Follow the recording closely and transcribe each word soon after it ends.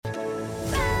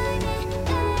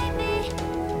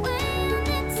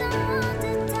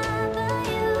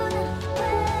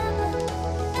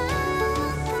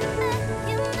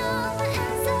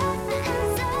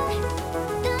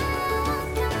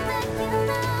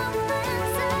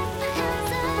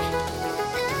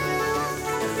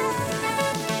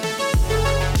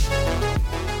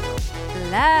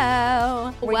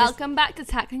Welcome back to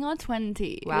Tackling Our 20s.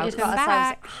 We just got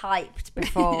ourselves hyped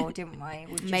before, didn't we?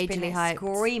 We've just Majorly been hyped.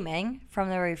 Screaming from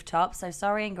the rooftop. So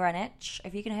sorry in Greenwich,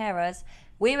 if you can hear us.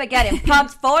 We were getting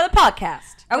pumped for the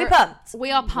podcast. Are we pumped?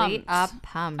 We are pumped. We are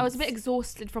pumped. I was a bit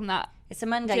exhausted from that. It's a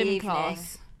Monday Gym evening.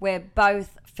 class. We're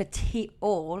both fatigued. We're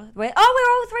all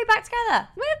three back together.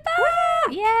 We're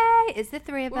back. Yay! It's the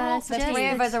three of We're all us. The fatigued. three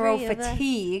of us are all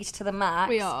fatigued to the max.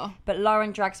 We are. But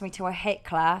Lauren drags me to a HIIT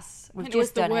class. We've It was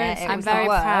just the done worst. it. I'm was very the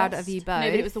worst. proud of you both. No,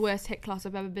 but it was the worst HIIT class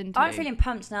I've ever been to. I'm feeling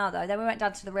pumped now, though. Then we went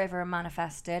down to the river and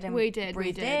manifested. And We did.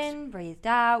 Breathed in, breathed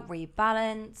out,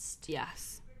 rebalanced.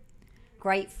 Yes.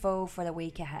 Grateful for the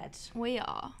week ahead. We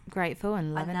are. Grateful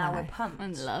and loving And now life. we're pumped.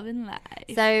 And loving life.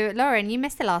 So, Lauren, you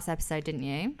missed the last episode, didn't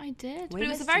you? I did. We But it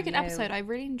was a missed very good you. episode. I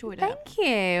really enjoyed it. Thank you.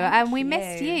 And we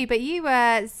missed you. you, but you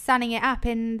were sunning it up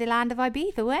in the land of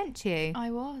Ibiza, weren't you?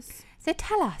 I was. So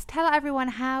tell everyone,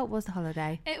 how was the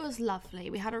holiday? It was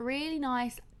lovely. We had a really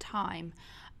nice time.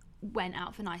 Went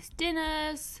out for nice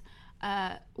dinners.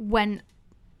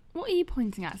 What are you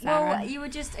pointing at, Sarah? Well, you were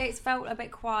just, it felt a bit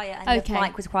quiet and Okay. the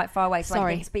mic was quite far away. So I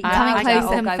Sorry. didn't speak I'm loud. coming I closer.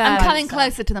 go, "Oh, go I'm coming closer."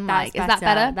 closer to the mic. Is that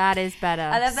better? That is better.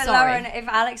 I love that Sorry. Lauren, if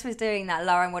Alex was doing that,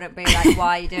 Lauren wouldn't be like,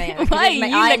 why are you doing it? Because Why are it's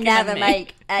you I looking at never me?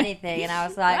 make anything. And I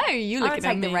was like, Why are you I'm looking gonna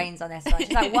at take me? the reins on this one.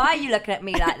 She's like, why are you looking at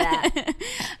me like that?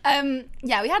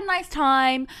 Yeah, we had a nice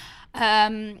time.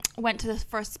 Went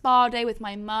for a spa day with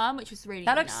my mum, which was really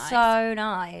That looks nice. so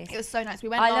nice. It was so nice. We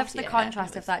went. I last loved the year.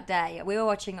 contrast of that day. We were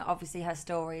watching, obviously, her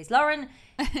stories. Lauren,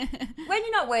 when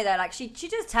you're not with her, like she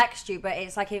does text you, but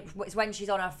it's like it's when she's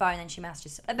on her phone and she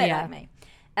messages a bit Yeah. like me.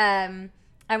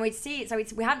 And we'd see, so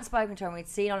we hadn't spoken to her, and we'd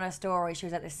seen on her story she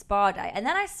was at this spa day, and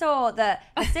then I saw that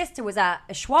her sister was at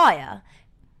Ushuaia.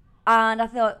 And I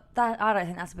thought, I don't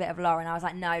think that's a bit of Lauren. I was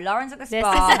like, no, Lauren's at the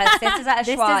spa. Her sister's at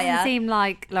This Ushuaia. doesn't seem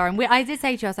like Lauren. I did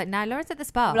say to you, I was like, no, Lauren's at the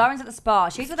spa. Lauren's at the spa.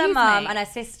 She's with her Excuse mum me. and her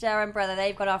sister and brother.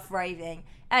 They've gone off raving.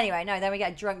 Anyway, no, then we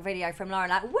get a drunk video from Lauren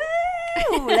like,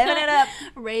 woo, living it up.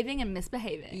 raving and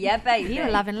misbehaving. Yeah, baby. You were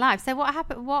loving life. So what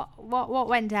happened? What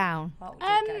went down? What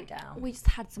did go down? We just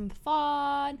had some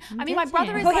fun. I mean, my Did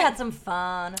brother you? is We like, had some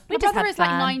fun. my just brother had is like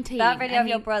fun. 19. That video and of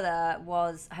your brother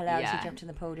was hilarious. Yeah. He jumped in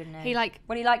the pool, didn't he? He, like-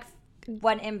 When he like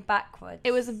went in backwards.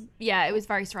 It was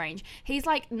very strange. He's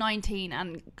like 19,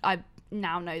 and I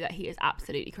now know that he is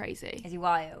absolutely crazy. Is he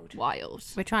wild? Wild.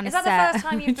 We're trying Is to that set. the first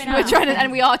time you've been We're out? trying to,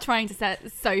 and we are trying to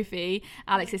set Sophie,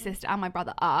 Alex's sister, and my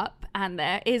brother up, and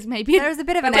there is maybe There's a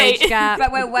bit of an Wait. age gap.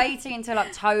 But we're waiting until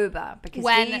October because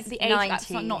When he's the age 19 gap's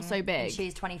not so big. and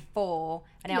she's 24,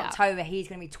 and in Yeah. October he's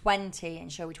going to be 20 and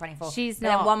she'll be 24. She's But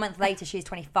then not- 1 month later she's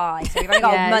 25, so we've only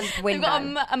got Yeah. a month We've window.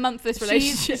 got a month for this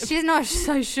relationship. She's not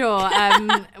so sure.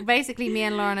 Basically, me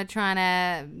and Lauren are trying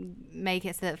to make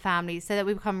it so that families, so that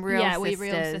we become real sisters. we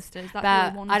real sisters. That's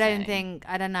But what we're I don't wanting. think,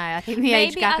 I don't know. I think the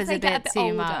age gap as is they a get bit too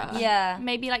older, much. Yeah.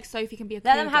 Maybe like Sophie can be a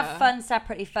Let them have cougar. fun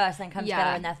separately first, then come Yeah.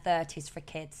 together in their 30s for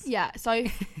kids. Yeah, so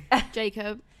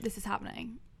Jacob, this is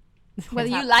happening. Whether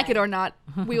It's you like it happening. or not,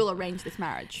 we will arrange this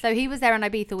marriage. So he was there in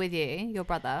Ibiza with you, your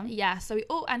brother. Yeah, so we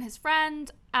all, and his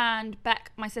friend, and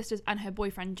Beck, my sisters, and her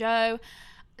boyfriend Joe.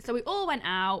 So we all went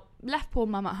out, left poor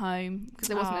mum at home because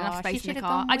there wasn't Aw, enough she space in should the have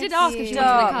car. gone I did with ask if you. she wanted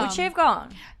to Stop. come. Would she have gone?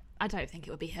 I don't think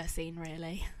it would be her scene,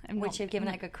 really. Would she have given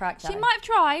it a good crack, She though? might have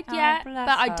tried, Oh, yeah, bless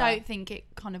but I her. don't think it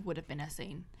kind of would have been her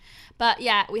scene. But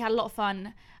yeah, we had a lot of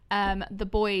fun. The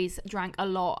boys drank a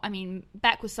lot. I mean,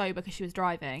 Beck was sober because she was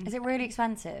driving. Is it really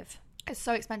expensive? It's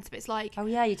so expensive. It's like Oh,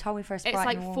 yeah, you told me for a Sprite it's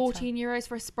like and a water. 14 euros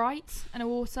for a Sprite and a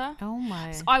water. Oh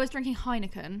my. So I was drinking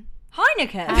Heineken.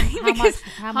 Heineken?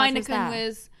 How much was Heineken that?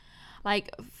 was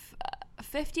like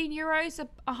 15 euros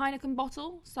a Heineken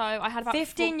bottle. So I had about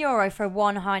 15 euro for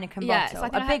one Heineken Yeah, bottle. so I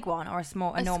think a I big had one or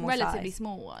a normal relatively size?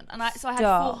 small one, and so I had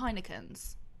Stop. 4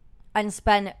 Heinekens. And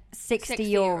spent 60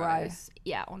 euros.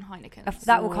 Yeah, on Heineken.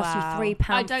 That will cost you Wow. £3.50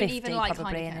 I don't even like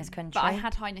probably Heineken in this country. but I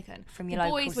had Heineken. From The your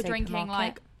local boys were drinking supermarket.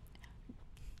 like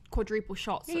quadruple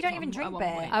shots. You at don't one- even at drink one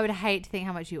beer. point. I would hate to think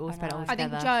how much you all I spent know. all I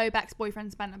together. think Joe, Beck's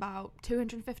boyfriend, spent about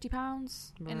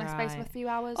 £250 in the space of a Right. few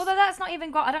hours. Although that's not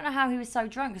even got... I don't know how he was so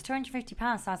drunk, because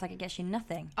 £250 sounds like it gets you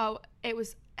nothing. Oh, it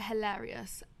was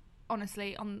hilarious.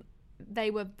 Honestly,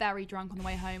 they were very drunk on the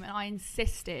way home, and I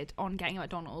insisted on getting a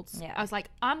McDonald's. Yeah. I was like,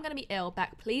 I'm going to be ill.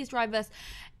 Beck, please drive us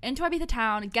into Ibiza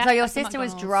town. Get So your us a sister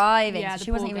was McDonald's. driving, Yeah, so the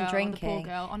she wasn't poor even girl, drinking. The poor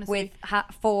girl, honestly.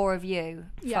 With 4 of you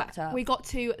Yeah, fucked up. we got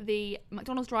to the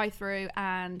McDonald's drive-through,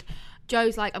 and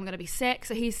Joe's like, I'm going to be sick.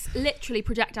 So he's literally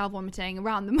projectile vomiting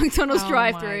around the McDonald's Oh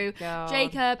drive-through. my God.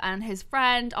 Jacob and his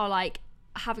friend are like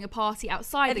having a party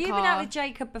outside Have the you car. been out with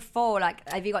Jacob before? Like,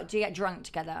 do you get drunk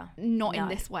together? Not No. in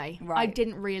this way. I Right.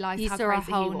 didn't realise You how saw a crazy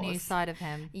he whole was. new side of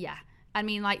him. Yeah. I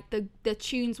mean, like the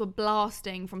tunes were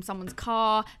blasting from someone's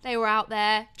car. They were out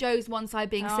there. Joe's one side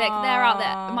being sick. They're out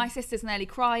there. My sister's nearly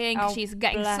crying because she's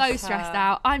getting so bless stressed her.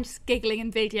 out. I'm just giggling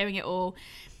and videoing it all.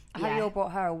 Have you all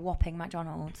bought her a whopping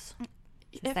McDonald's?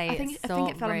 I think it fell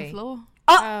on the floor.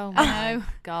 Oh I my know.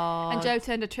 god. And Joe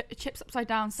turned her chips upside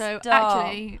down. So Stop.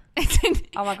 actually, it didn't,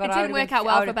 Oh my God, it I didn't would've work been- out I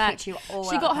well for would've Beck. kicked you all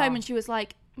She out got the home car. and she was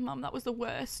like, Mum, that was the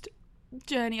worst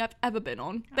journey I've ever been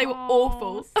on. They were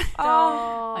awful.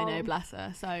 I know, bless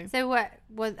her. So,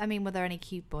 were there any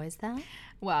cute boys there?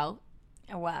 well,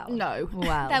 Wow. no.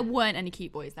 Well. There weren't any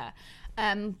cute boys there.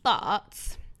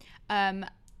 But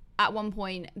at one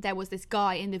point, there was this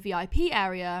guy in the VIP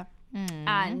area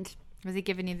and Was he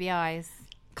giving you the eyes?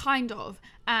 kind of.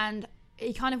 And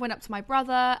he kind of went up to my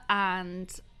brother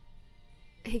and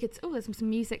he could... Oh, there's some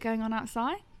music going on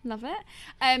outside. Love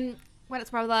it. Went up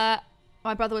to my brother.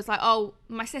 My brother was like, oh,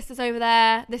 my sister's over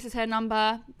there. This is her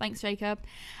number. Thanks, Jacob.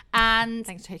 And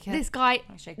Thanks, Jacob. this guy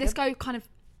Jacob. kind of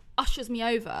ushers me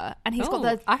over and he's got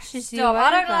the... ushers you Stop. I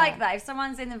don't over. like that. If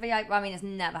someone's in the VIP, I mean, it's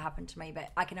never happened to me, but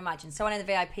I can imagine someone in the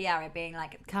VIP area being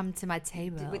like Come to my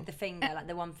table. with the finger, like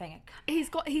the one finger. He's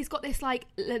got this like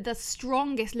the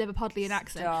strongest Liverpudlian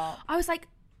accent. Stop. I was like...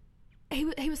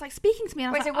 He was like speaking to me and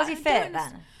I Wait, was so like, was he I don't fit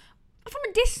understand. then? From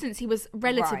a distance, he was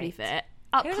relatively Right. fit.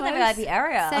 Up He was close, in the VIP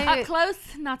area. So- up close,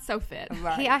 not so fit.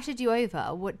 Right. He ushered you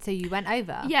over. What? So you went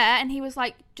over? Yeah, and he was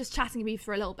like just chatting to me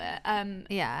for a little bit.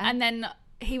 Yeah. And then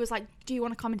he was like, "Do you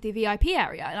want to come into the VIP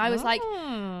area?" And I was like,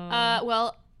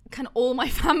 "Well, can all my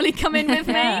family come in with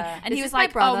me?" Yeah. And he This was is my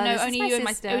like, brother, "Oh no, this is only my you and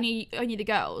sister." only the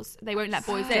girls. They won't let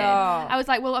boys in." Stop. I was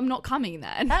like, "Well, I'm not coming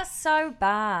then." That's so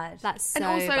bad. That's so And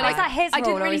also, bad. like, is that his I didn't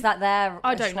rule or really- is that their?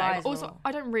 I don't know. Schweiz Also, rule?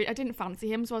 I didn't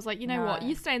fancy him, so I was like, you know what? No.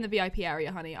 You stay in the VIP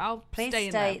area, honey. I'll Please stay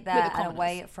in stay there there with the and commoners.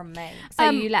 away from me. So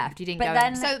you left. You didn't but go.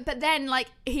 then- in. But then, like,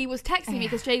 he was texting me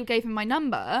because Jacob gave him my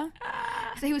number.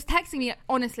 So he was texting me,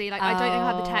 honestly, like, I don't think I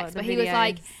have the text, but he was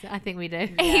like, I think we do.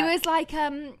 he was like,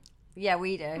 Yeah,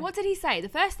 we do. what did he say? The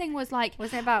first thing was like,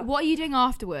 Was it about- what are you doing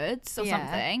afterwards or Yeah.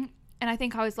 something? And I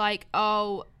think I was like,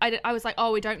 I was like,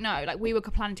 oh, we don't know. Like, we were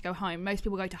planning to go home. Most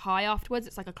people go to High afterwards.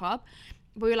 It's like a club.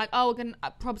 But we were like, oh, we're going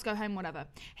to probs go home, whatever.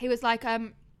 He was like,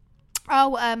 come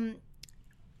out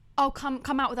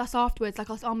with us afterwards. Like,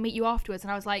 I'll meet you afterwards.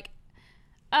 And I was like,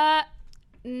 I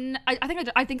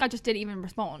think I just didn't even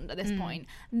respond at this point.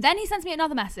 Then he sends me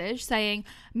another message saying,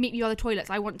 meet me by the toilets.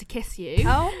 I want to kiss you.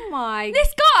 Oh my.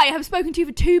 This guy I have spoken to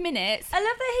for 2 minutes. I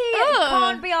love that he Ugh.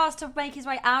 can't be asked to make his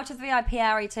way out of the VIP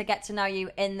area to get to know you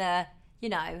in the,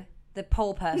 the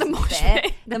poor person's mosh bit.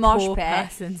 pit. The mosh poor pit.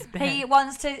 person's bit. He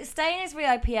wants to stay in his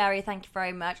VIP area, thank you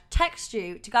very much, text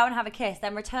you to go and have a kiss,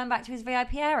 then return back to his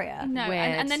VIP area. No,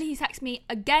 Weird. and then he texts me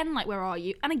again, like, where are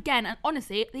you? And again, and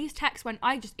honestly, these texts, when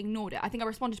I just ignored it. I think I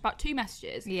responded to about 2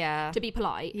 messages. Yeah. To be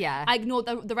polite. Yeah. I ignored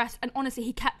the rest, and honestly,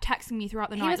 he kept texting me throughout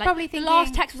the night. was Like, probably the last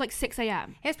thinking- text was like 6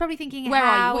 a.m. He was probably thinking, Where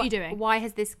are you? how, What are you doing? Why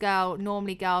has this girl,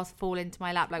 normally girls fall into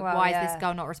my lap, like, Well, why yeah. is this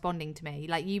girl not responding to me?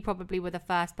 Like, you probably were the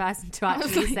first person to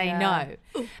actually like, say yeah. no.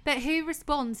 But who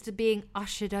responds to being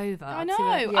ushered over? I know. to a-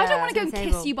 I yeah, don't want to go to and the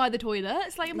kiss table. you by the toilet.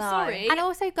 It's like, I'm No. sorry. And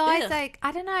also, guys, Ugh. like,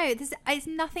 I don't know, it's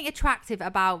nothing attractive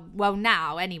about, well,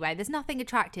 now anyway, there's nothing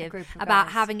attractive group of about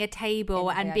guys having a table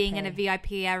in the and being in a VIP.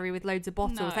 VIP area with loads of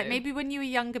bottles. No. Like, maybe when you were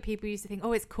younger, people used to think,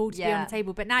 oh, it's cool to be on Yeah. the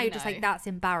table. But now you're just No. like, that's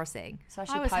embarrassing.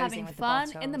 Especially I was posing having with fun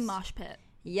the in the bottles. mosh pit.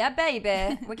 Yeah,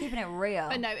 baby. We're keeping it real.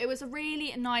 But no, it was a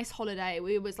really nice holiday.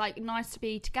 It was like nice to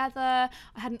be together.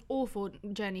 I had an awful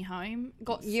journey home.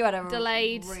 Got You had a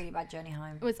delayed. really bad journey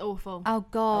home. It was awful. Oh,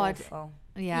 God. Awful.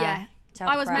 Yeah. Tell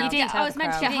I the was crowd. meant to You get, didn't I was tell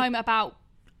meant the to get crowd. home about,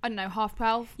 I don't know,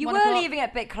 12:30. You 1 were o'clock. leaving it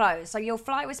a bit close. So your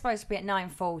flight was supposed to be at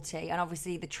 9:40, and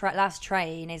obviously the last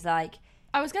train is like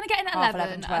I was going to get in at Half 11,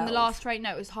 11, and the 12. last train,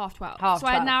 no, it was 12:30. half. So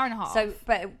I had an 12. hour and a half. So,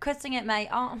 but cutting it, mate,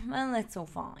 a little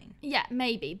fine. yeah,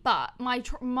 maybe. But my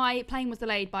plane was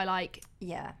delayed by like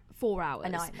Yeah, 4 hours. a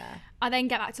nightmare. I then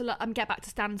get back to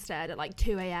Stansted at like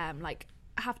 2 a.m. Like,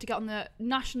 I have to get on the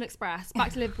National Express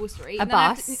back to Liverpool Street. A and then I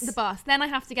have bus? the bus. Then I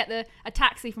have to get a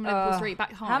taxi from Liverpool Street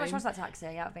back home. How much was that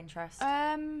taxi? Out of interest.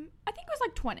 I think it was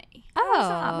like 20. Oh,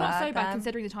 Not so bad then.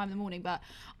 considering the time in the morning, but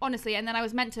honestly, and then I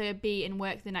was meant to be in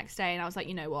work the next day, and I was like,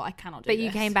 you know what, I cannot do But this.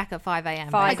 you came back at 5 a.m.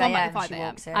 5 got back a.m. at 5 She a.m.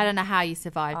 walks in. I don't know how you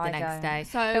survived the I next don't. day.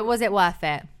 So- but was it worth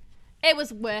it? It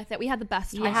was worth it. We had the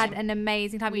best time. You had an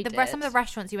amazing time. We Some of the did.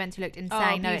 restaurants you went to looked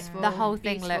insane. Beautiful, The whole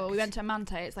thing beautiful. looked. We went to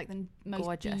Amante. It's like the most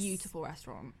gorgeous. beautiful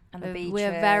restaurant. And the We're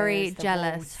beaches, very the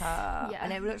jealous. water, Yeah.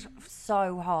 and it looked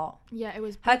so hot. Yeah, it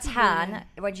was. Her beautiful. tan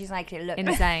when she's naked, it looked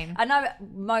Insane. I know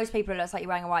most people it looks like you're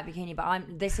wearing a white bikini,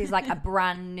 but this is like a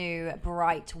brand new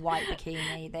bright white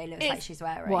bikini that it looks like It's- she's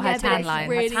wearing. What, her Yeah, but tan it's line?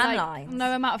 Really, Her tan like, lines.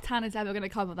 no amount of tan is ever going to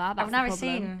cover that. That's I've never the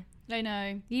problem. seen. I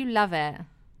know. You love it.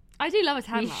 I do love a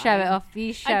tan You line. show it off.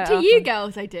 You show And it to off. you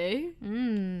girls, I do.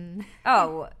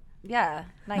 Oh, yeah.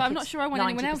 I'm not sure I want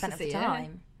anyone else 90% to of the see it.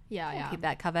 time. Yeah, I am. Keep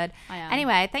that covered. I am.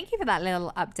 Anyway, thank you for that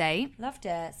little update. Loved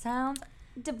it. Sounds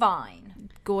divine.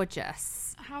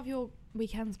 Gorgeous. How have your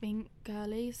weekends been,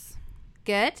 girlies?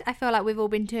 Good. I feel like we've all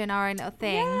been doing our own little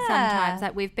thing Yeah. sometimes.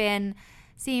 Like we've been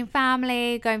seeing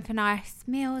family, going for nice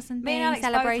meals and Me and things,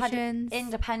 Alex both celebrations. had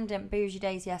independent bougie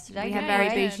days yesterday. We didn't had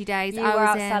very Yeah. bougie days. You I were was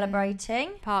out in celebrating.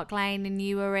 Park Lane and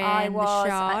you were in I the was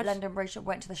Shard. at London Bridge.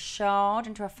 Went to the Shard,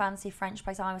 into a fancy French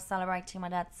place. I was celebrating my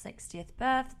dad's 60th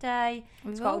birthday.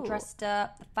 Got all Ooh. dressed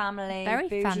up, the family, Very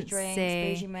bougie fancy. drinks,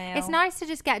 bougie meal. It's nice to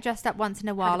just get dressed up once in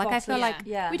a while. Had a Like I feel bottle, like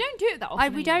yeah. We don't do it that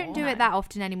often. we don't anymore. do it that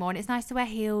often anymore, and it's nice to wear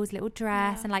heels, little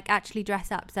dress, Yeah. and like actually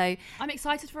dress up. So I'm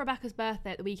excited for Rebecca's birthday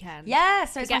at the weekend. Yeah,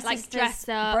 so it's get, my like, sister's dressed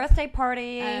up, birthday party.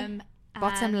 And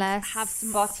Bottomless. Have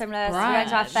some. Bottomless. We're going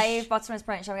to our brunch. fave bottomless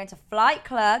brunch. We're going to Flight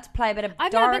Club to play a bit of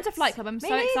I've darts. never been to Flight Club. I'm Me so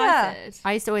neither. excited.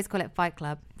 I used to always call it Fight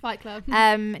Club. Fight Club.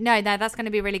 No, that's going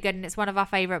to be really good, and it's one of our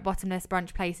favourite bottomless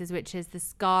brunch places, which is the the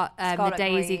Scarlet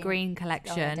Daisy Green. Green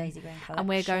collection. Daisy Green And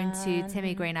we're going to collection.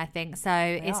 Timmy Green, I think. So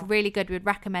it's are. really good. We'd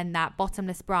recommend that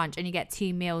bottomless brunch, and you get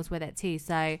 2 meals with it too.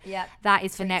 So Yep. that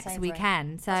is for Sweet next savoury.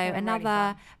 weekend. So That's gonna be really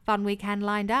another fun weekend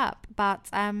lined up. But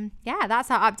yeah, that's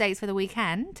our updates for the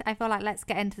weekend. I feel like let's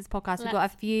get into this podcast. We've got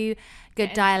a few good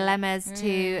into it. dilemmas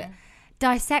to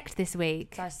dissect this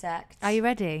week. Dissect. Are you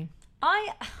ready? I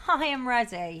am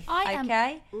ready. I am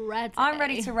okay. ready. I'm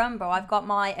ready to rumble. I've got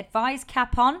my advice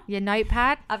cap on. Your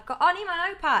notepad? I need my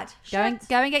notepad. Go and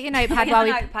get your Get notepad while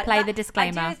we notepad. play That- the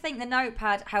disclaimer. I do think the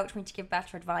notepad helped me to give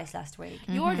better advice last week.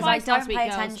 Your Because I advice don't last week, pay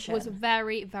girls, attention. was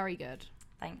very, very good.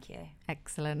 Thank you.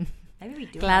 Excellent. Maybe we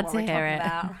do Glad know what to we're hear talking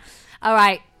it. about. All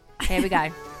right, here we go.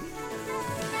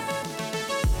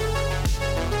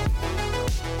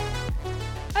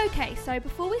 Okay, so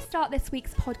before we start this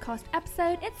week's podcast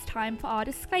episode, it's time for our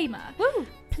disclaimer. Woo.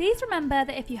 Please remember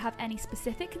that if you have any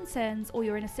specific concerns or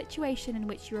you're in a situation in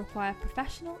which you require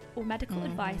professional or medical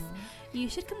advice, you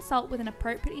should consult with an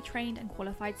appropriately trained and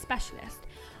qualified specialist.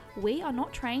 We are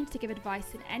not trained to give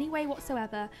advice in any way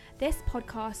whatsoever. This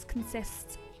podcast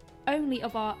consists only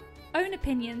of our own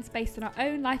opinions based on our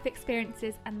own life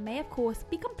experiences and may, of course,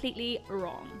 be completely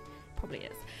wrong. Probably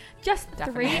is. Just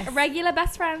Definitely three is. regular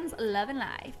best friends loving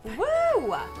life.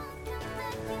 Woo!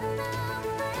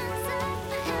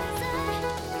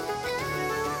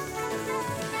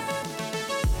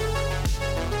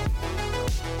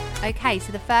 Okay,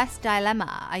 so the first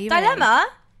dilemma. Are you ready? Dilemma?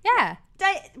 Yeah.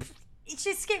 It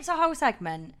just skips a whole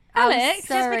segment. Alex, Just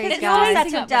sorry, because guys. you're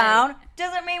Setting settled up down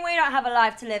doesn't mean we don't have a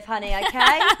life to live, honey,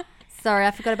 okay? Sorry,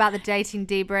 I forgot about the dating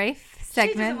debrief She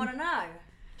doesn't segment. want to know.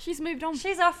 She's moved on.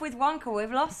 She's off with Wonka. We've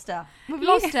lost her. We've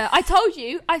lost her. I told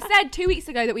you. I said 2 weeks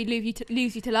ago that we'd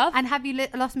lose you to love. And have you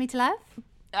lost me to love?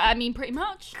 I mean, pretty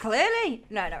much. Clearly.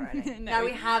 No, not really. no,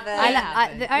 we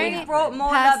haven't. The only We've brought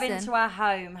more love person- into our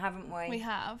home, haven't we? We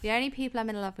have. The only people I'm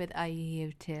in love with are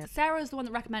you two. Sarah's the one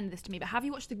that recommended this to me, but have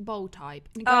you watched The Bold Type?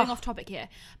 Going Oh. off topic here.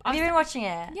 Have you been watching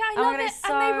it? Yeah, I Oh my love God, it. it's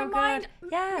And they so remind good.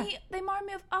 Yeah. me, they remind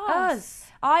me of us. Us.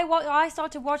 I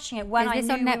started watching it when Is I this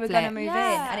knew on we were going to Netflix? move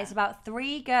Yeah. in, and it's about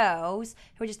 3 girls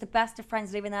who are just the best of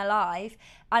friends living their life.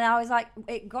 And I was like,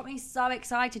 it got me so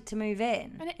excited to move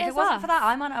in. And it if is it wasn't us. for that,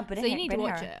 I might not have been So in you it. need to been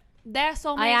watch here. it. They're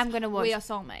soulmates. I am going to watch. We are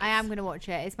soulmates. I am going to watch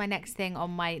it. It's my next thing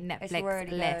on my Netflix really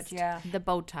good, list. yeah. The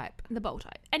Bold Type. The Bold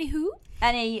Type. Anywho.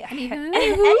 Anywho.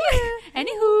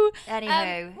 Anywho.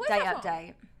 Anywho, what's date that from?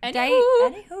 update.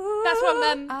 Anywho. Anywho. That's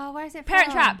from Oh, where is it Parent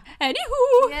from? Trap.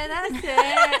 Anywho. Yeah, that's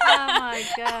it. Oh my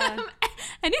god.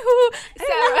 Anywho.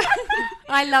 Sarah.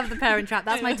 I love the Parent Trap.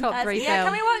 That's my top 3 Yeah,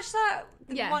 film. can we watch that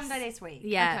Yes. one day this week?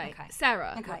 Yeah. Okay.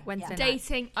 Sarah. Okay. Wednesday yeah. night.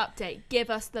 Dating update. Give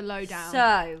us the lowdown.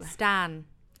 So, Stan.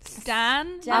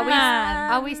 Stan. Are we,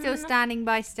 Man. are we still standing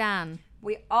by Stan?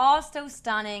 we are still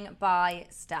standing by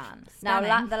Stan. Now,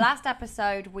 Stunning. the last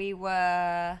episode we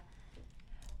were...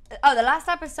 Oh, the last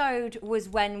episode was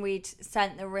when we'd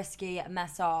sent the risky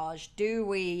massage. Do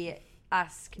we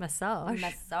ask... Massage.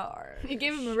 Massage. You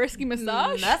give him a risky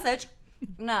massage? Message.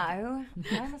 No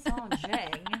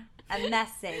massaging. A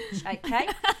message, okay?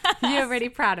 You're really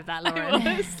proud of that,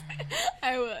 Lauren.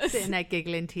 I was. Sitting there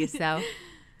giggling to yourself.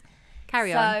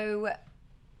 Carry on. So,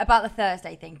 about the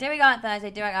Thursday thing. Do we go out Thursday?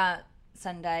 Do we go out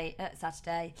Saturday?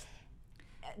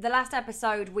 The last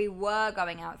episode, we were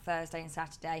going out Thursday and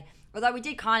Saturday. Although we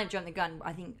did kind of jump the gun.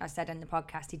 I think I said in the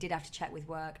podcast, he did have to check with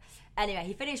work. Anyway,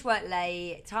 he finished work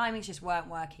late. Timings just weren't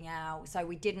working out. So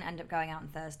we didn't end up going out on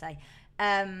Thursday.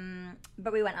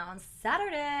 But we went out on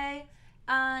Saturday.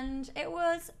 And it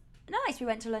was nice. We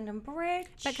went to London Bridge.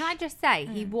 But can I just say,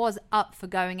 he was up for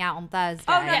going out on Thursday.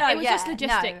 Oh, no, it was just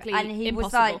logistically And he was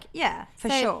impossible. like, for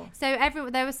so, sure. So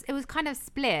it was kind of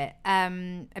split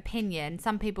opinion.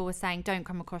 Some people were saying don't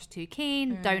come across too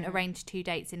keen, don't arrange 2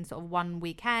 dates in sort of one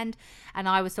weekend, and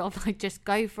I was sort of like, just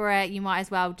go for it. You might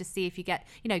as well just see if you get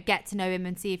to know him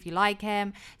and see if you like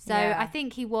him. So I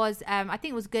think he was. I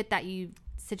think it was good that you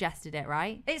suggested it,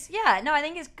 right? I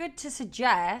think it's good to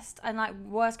suggest, and like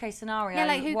worst case scenario,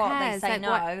 who what cares? they say Like, no,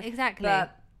 what- exactly.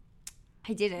 But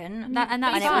he didn't, and that's and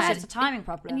it was fine. just a timing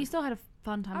problem. And you still had a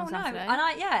fun time oh on no, Saturday.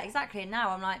 and exactly. And now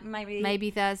I'm like, maybe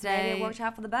Thursday. maybe watch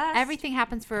out for the best. Everything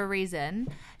happens for a reason.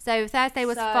 So Thursday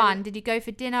was So- fun. Did you go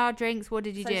for dinner, drinks? What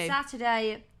did you So do?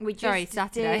 Saturday we just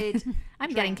Saturday. did I'm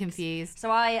getting drinks. confused. So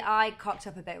I cocked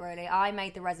up a bit really. I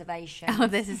made the reservation. Oh,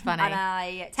 this is funny. And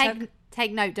I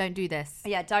Take note. Don't do this.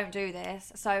 Yeah, don't do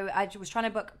this. So I was trying to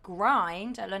book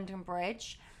Grind at London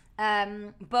Bridge.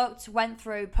 Booked, went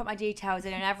through, put my details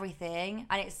in and everything,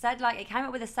 and it said it came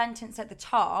up with a sentence at the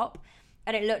top,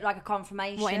 and it looked like a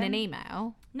confirmation. What, in an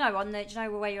email? No, on the. Do you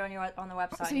know where you're on the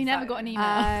website? So you never got an email.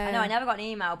 I know, I never got an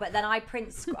email, but then I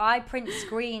print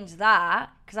screened that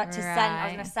because I was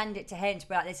going to send it to him to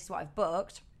be like, this is what I've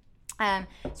booked.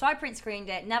 So I print screened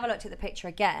it, never looked at the picture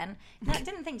again. I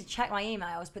didn't think to check my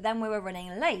emails, but then we were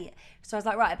running late. So I was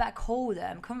like, right, I better call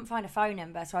them. Couldn't find a phone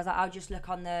number. So I was like, I'll just look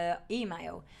on the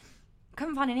email.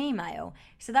 Couldn't find an email.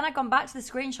 So then I'd gone back to the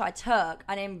screenshot I took,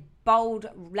 and in bold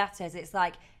letters, it's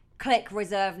like, click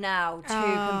reserve now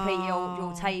to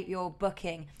complete your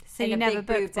booking. So in you a never big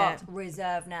blue booked box, it?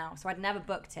 Reserve now. So I'd never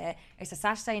booked it. It's a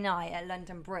Saturday night at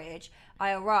London Bridge.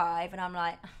 I arrive and I'm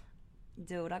like,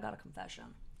 dude, I got a confession.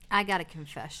 I got a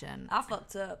confession. I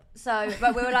fucked up. So,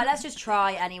 but we were like, let's just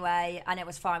try anyway, and it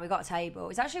was fine. We got a table.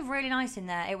 It's actually really nice in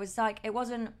there. It was like, it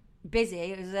wasn't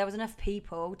busy. There was enough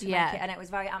people to make it, and it was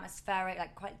very atmospheric,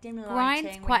 like quite dim lighting.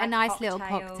 Grind's We quite a had nice little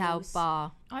cocktail cocktails.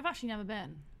 bar. I've actually never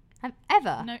been.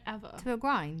 Ever? No, ever. To a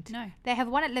Grind? No. They have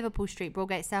one at Liverpool Street,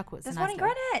 Broadgate Circle. It's There's a one nice in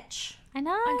little- Greenwich. I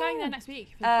know. I'm going there next week.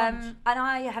 For the brunch. And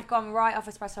I have gone right off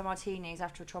espresso martinis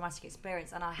after a traumatic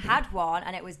experience, and I had one,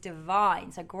 and it was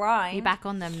divine. So Grind. You're back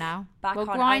on them now. Back well,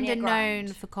 on Grind only are a known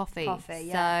Grind. for coffee. Coffee,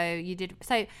 yeah. So you did.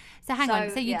 So hang on.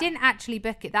 So you yeah. didn't actually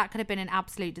book it. That could have been an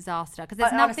absolute disaster because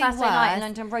there's on a nothing Saturday night in worse.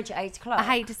 London Bridge at 8 o'clock. I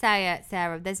hate to say it,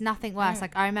 Sarah. There's nothing worse.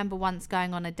 Like I remember once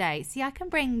going on a date. See, I can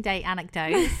bring date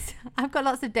anecdotes. I've got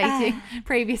lots of dating,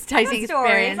 previous dating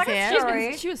stories. experience I got here.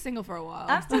 stories. She was single for a while.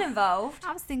 I'm still involved.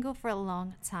 I'm single for a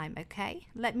long time, okay?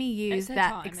 Let me use It's her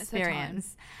that time, it's her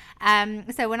experience.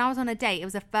 So when I was on a date, it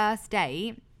was a first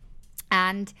date,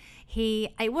 and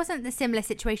it wasn't the similar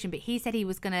situation, but he said he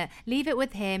was going to leave it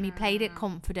with him. He played it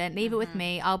confident, leave it with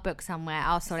me, I'll book somewhere,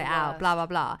 I'll sort it out, blah, blah,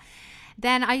 blah.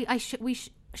 Then we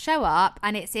show up,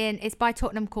 and it's by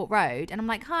Tottenham Court Road, and I'm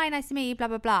like, hi, nice to meet you, blah,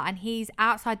 blah, blah. And he's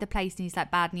outside the place, and he's like,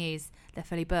 bad news, they're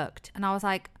fully booked. And I was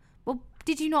like, well,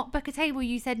 did you not book a table?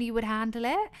 You said you would handle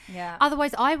it. Yeah.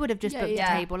 Otherwise, I would have just booked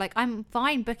yeah. a table. Like, I'm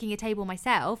fine booking a table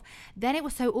myself. Then it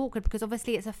was so awkward because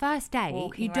obviously it's a first date.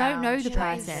 Walking You don't know around, the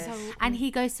strangers. person. So And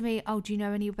he goes to me, oh, do you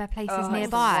know any places Oh, it's the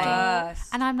nearby? worst.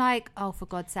 And I'm like, oh, for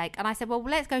God's sake. And I said, well,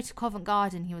 let's go to Covent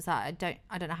Garden. He was like,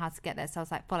 I don't know how to get there. So I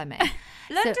was like, follow me.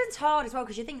 London's hard as well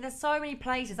because you think there's so many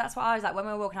places. That's what I was like when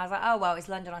we were walking. I was like, oh well, it's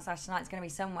London on Saturday night. It's going to be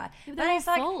somewhere. but But they're then it's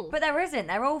all like, full. but there isn't.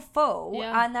 They're all full,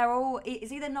 Yeah. and they're all.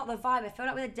 It's either not the vibe. I feel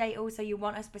like with a date, also you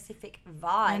want a specific vibe.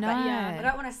 I know. Like, Yeah. I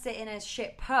don't want to sit in a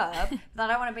shit pub. But I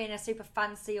don't want to be in a super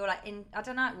fancy or like in. I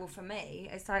don't know. Well, for me,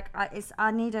 it's like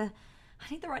I need the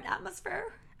right atmosphere.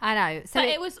 I know. So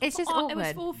but it's just awkward. It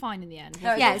was all fine in the end.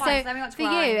 No, it's Yeah, all so fine. Then we got to for you,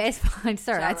 Grind. it's fine.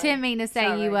 Sorry, I Sorry. didn't mean to say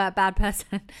Sorry. you were a bad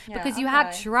person Yeah, because you had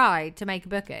okay. tried to make a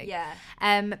booking. Yeah.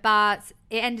 But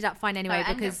it ended up fine anyway No, it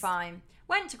ended because up fine.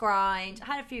 Went to Grind,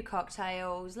 had a few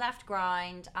cocktails, left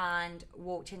Grind, and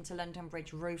walked into London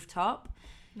Bridge rooftop.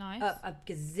 Nice. Up a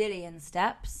gazillion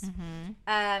steps.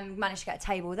 Managed to get a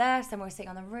table there. So then we were sitting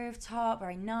on the rooftop,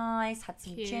 very nice. Had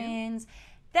some Cute. gins.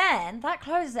 Then that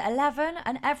closes at 11,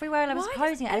 and everywhere was Why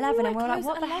closing does at 11, and we were like,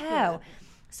 everywhere "What the close at hell?" 11?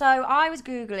 So I was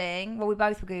googling. Well, we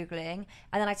both were googling,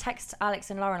 and then I texted Alex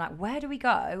and Lauren like, "Where do we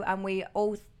go?" And we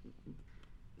all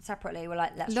separately. We're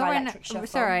like, let's try Lauren, electric shuffle.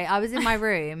 sorry, I was in my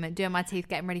room doing my teeth,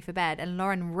 getting ready for bed, and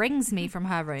Lauren rings me from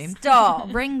her room.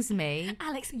 Stop. Rings me.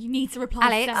 Alex, you need to reply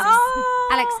Alex, to Sarah. Oh.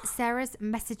 Alex, Sarah's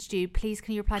messaged you. Please,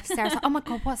 can you reply to Sarah? I was like, oh my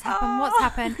God, what's happened? What's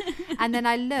happened? And then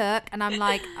I look and I'm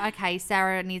like, okay,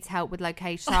 Sarah needs help with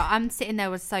location. So I'm sitting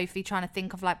there with Sophie trying to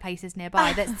think of like places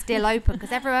nearby that's still open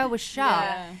because everywhere was shut.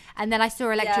 Yeah. And then I saw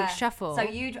Electric Yeah. Shuffle. So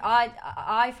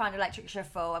I found Electric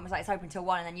Shuffle and was like, it's open till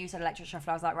 1, and then you said Electric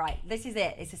Shuffle. I was like, right, this is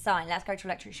it. It's a sign. Let's go to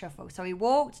Electric Shuffle. So we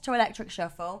walked to Electric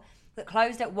Shuffle that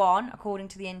closed at 1, according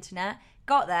to the internet.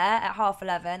 Got there at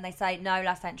 11:30. They say no,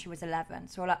 last entry was 11.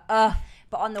 So we're like, ugh.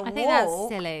 But on the I think that's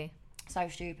walk, silly. so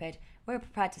stupid. We were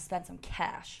prepared to spend some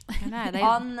cash I know. They,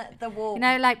 on the walk. you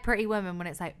know, like Pretty Woman when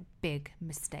it's like big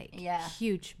mistake. Yeah.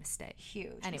 Huge mistake.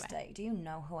 Huge Anyway. mistake. Do you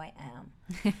know who I am?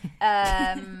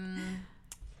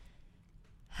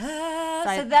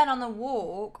 So then on the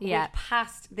walk, Yeah. we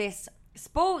passed this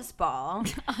sports bar,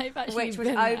 I've actually which was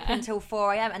been open there. till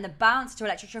 4 a.m. and the bounce to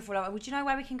Electric Shuffle. Like, would you know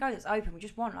where we can go that's open? We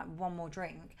just want like one more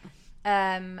drink.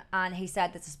 And he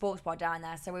said there's a sports bar down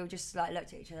there, so we were just like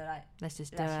looked at each other like, Let's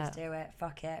just do let's it. just do it.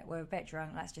 Fuck it, we're a bit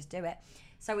drunk. Let's just do it.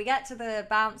 So we get to the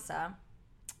bouncer,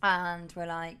 and we're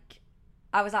like,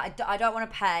 I was like, I don't want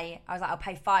to pay. I was like, I'll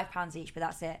pay £5 each, but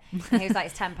that's it. And he was like,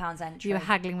 it's £10 entry. You were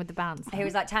haggling with the bounce. He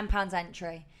was like £10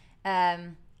 entry.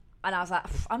 And I was like,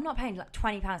 I'm not paying like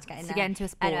 £20 to get in there. To get into a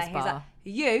sports Anyway, he was bar. like,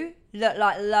 you look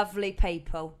like lovely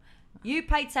people. You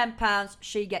pay £10,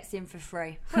 she gets in for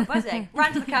free. What was it?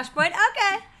 Ran to the cash point.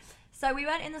 Okay. So we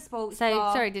went in the sports So,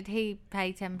 bar. sorry, did he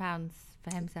pay £10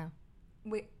 for himself?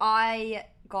 I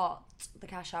got the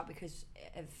cash out because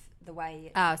of the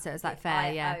way Oh, so it was like fair,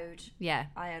 I yeah. owed. Yeah.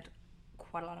 I had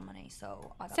quite a lot of money,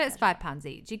 so I got So it's cash out. £5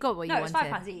 each. You got what you No, it's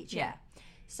wanted. £5 each, yeah.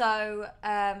 So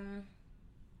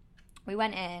we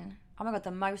went in. Oh my God,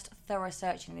 the most thorough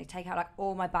searching. They take out like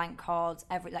all my bank cards,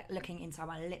 like looking inside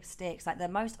my lipsticks, like the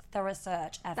most thorough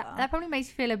search ever. That probably makes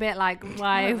you feel a bit like,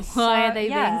 why It was why so- are they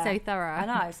yeah, being so thorough? I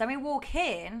know. So we walk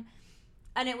in,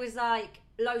 and it was like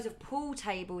loads of pool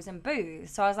tables and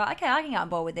booths. So I was like, okay, I can get on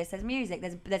board with this. There's music,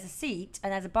 there's a seat,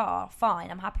 and there's a bar. Fine,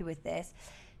 I'm happy with this.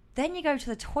 Then you go to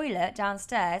the toilet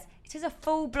downstairs. It is a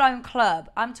full-blown club.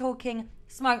 I'm talking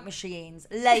smoke machines,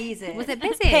 lasers. Was it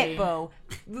busy? Pitbull.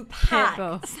 Packed.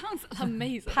 Pitbull. Sounds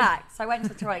amazing. Packed. So I went to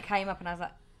the toilet, came up, and I was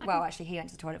like, well, actually, he went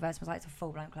to the toilet first and was like, it's a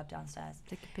full-blown club downstairs.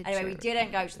 Take a picture. Anyway, we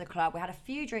didn't go to the club. We had a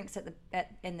few drinks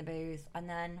in the booth, and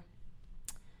then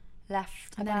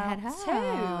left And then about head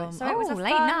home. 2. So it was a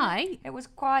late fun- night. It was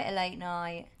quite a late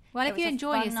night. Well, It if was you a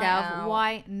enjoy fun night yourself, out.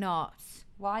 why not?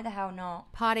 Why the hell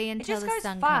not? Party It until just the goes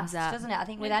sun fast, comes up. doesn't it? I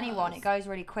think with It anyone, does. it goes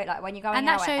really quick. Like when you're going And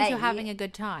out that at shows you're 8, having a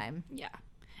good time. Yeah.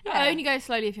 Yeah. Only go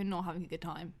slowly if you're not having a good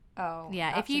time. Oh,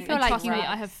 Yeah, if you absolutely. feel like Trust you- me,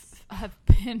 I have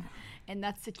been in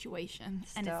that situation.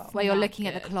 And Stop. it's Where you're not looking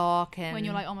at the good. clock and When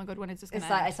you're like, oh my God, when is this going It's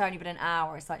to like end? it's only been an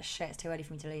hour. It's like shit. It's too early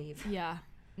for me to leave. Yeah,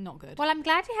 not good. Well, I'm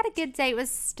glad you had a good date with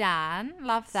Stan.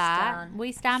 Love that. Stan.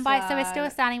 We stand by, so we're still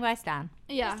So- standing by Stan.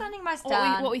 yeah. We're standing by What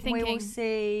Stan. we We thinking? will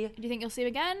see. Do you think you'll see him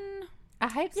again? I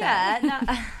hope so. Yeah.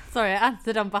 No. Sorry, I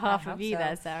answered on behalf I of hope you so.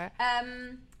 there, Sarah.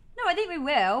 No, I think we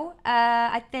will.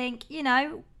 I think,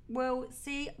 we'll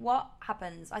see what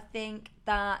happens. I think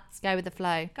that Go with the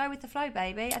flow. go with the flow,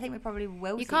 baby. I think we probably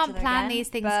will. You see can't each other plan again, these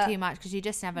things but too much because you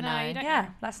just never No, know. you don't. Yeah,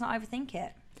 let's not overthink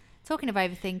it. Talking of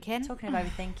overthinking, Talking of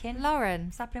overthinking, Lauren,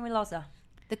 what's happening with Loza?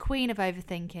 the queen of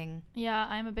overthinking. Yeah,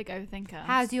 I am a big overthinker.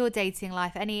 How's your dating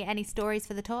life? Any stories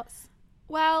for the tots?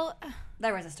 Well,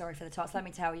 There is a story for the tots. Let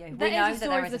me tell you. There we is know a that story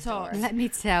there for is the a story. tots. Let me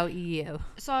tell you.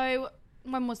 so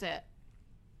when was it?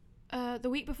 The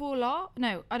week before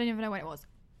No, I don't even know when it was.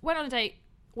 Went on a date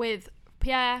with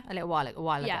Pierre. A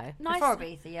while Yeah, ago. nice. Before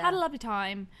Ibiza, yeah. Had a lovely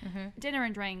time. Mm-hmm. Dinner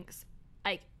and drinks.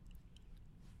 Like,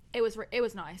 it was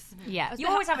nice. Yeah. I was You a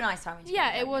bit always have a nice time. When you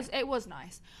Yeah, go, it don't was you? it was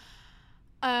nice.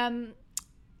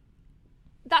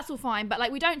 That's all fine, but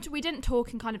like we didn't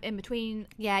talk in kind of in between.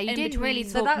 Yeah, you in didn't between. really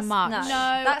So talk that's much. No,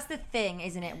 No. that's the thing,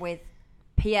 isn't it? With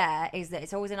Pierre, is that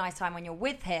it's always a nice time when you're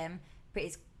with him, but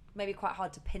it's maybe quite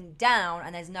hard to pin down,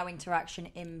 and there's no interaction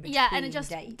in between. Yeah, and it just-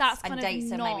 dates. that's and kind of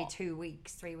dates are maybe not- 2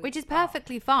 weeks, 3 weeks, Which is apart.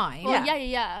 perfectly fine. Well, Yeah.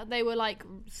 yeah. They were like,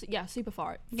 super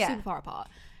far apart.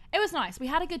 It was nice. We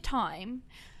had a good time.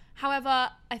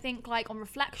 However, I think like on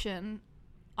reflection,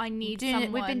 I need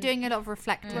someone. We've been doing a lot of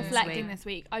reflecting. reflecting this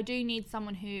week. I do need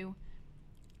someone who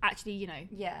actually,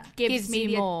 Yeah. Gives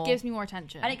you more. gives me more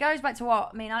attention. And it goes back to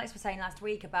what me and Alex were saying last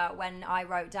week about when I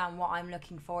wrote down what I'm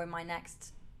looking for in my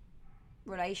next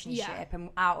relationship and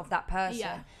out of that person.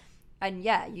 Yeah. And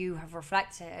yeah, you have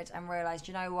reflected and realised,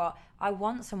 you know what? I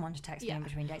want someone to text me in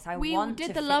between dates. We want did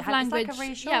to the feel- love it's like language. a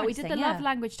reassurance Yeah, we did thing, the love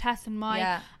language test, and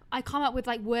I come up with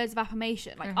like words of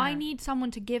affirmation. Like I need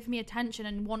someone to give me attention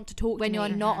and want to talk When to me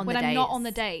you're not on when the I'm not dates. on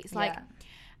the dates. Like,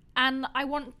 and I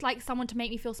want like someone to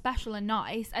make me feel special and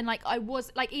nice. And like I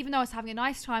was like, even though I was having a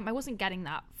nice time, I wasn't getting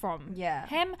that from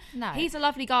him. No. He's a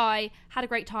lovely guy, had a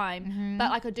great time, but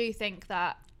like I do think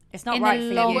that It's not In right the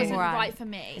for long you. it wasn't run. right for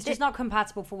me. It's just not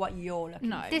compatible for what you're looking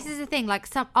No. for. This is the thing, like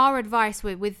our advice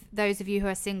with those of you who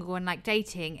are single and like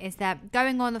dating is that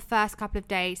going on the first couple of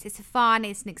dates, it's fun,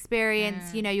 it's an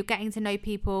experience, you know, you're getting to know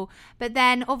people, but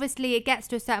then obviously it gets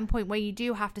to a certain point where you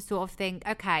do have to sort of think,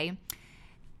 okay,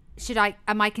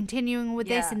 am I continuing with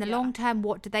this in the long term?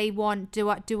 What do they want? Do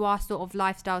our sort of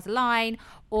lifestyles align?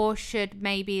 Or should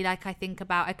maybe like I think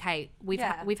about, okay,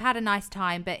 we've had a nice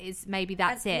time, but maybe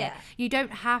that's it. Yeah. You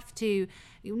don't have to,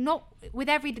 not with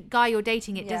every guy you're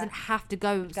dating, it doesn't have to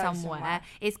go somewhere.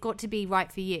 It's got to be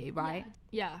right for you, right?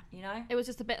 Yeah. You know? It was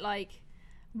just a bit like,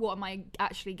 what am I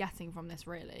actually getting from this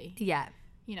really? Yeah.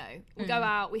 You know, we go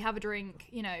out, we have a drink,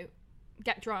 you know,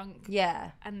 get drunk.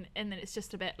 Yeah. And then it's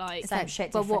just a bit like... Same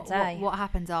shit, But different day. what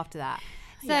happens after that?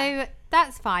 So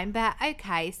that's fine. But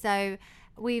okay, so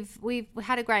we've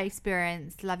had a great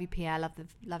experience. Love you, Pierre. Love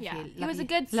you. He was a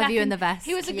good love second, you in the vest.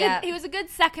 He was a good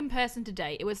second person to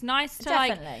date. It was nice to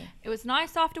Definitely. it was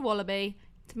nice after Wallaby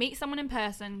to meet someone in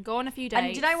person, go on a few dates.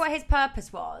 And do you know what his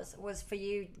purpose was? Was for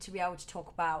you to be able to talk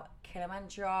about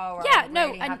Kilimanjaro or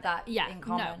really have that in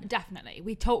common? No, definitely.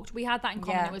 We had that in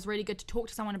common. Yeah. It was really good to talk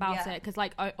to someone about it because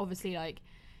like obviously like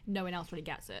no one else really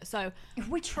gets it. So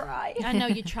We try. I know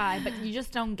you try, but you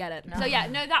just don't get it. So yeah,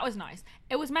 no, that was nice.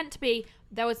 It was meant to be.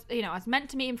 There was, you know, I was meant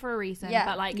to meet him for a reason,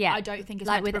 but like, I don't think it's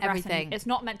Like meant to with progress. everything. It's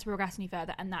not meant to progress any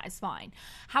further, and that is fine.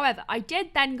 However, I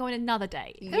did then go on another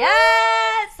date.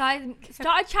 Yes! So I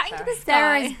started chatting to this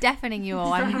Sarah guy. is deafening you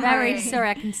all. I'm very sorry.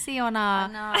 I can see on our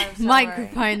sorry.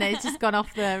 microphone that it's just gone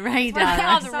off the radar. On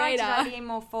I'm the sorry to radar. like, lean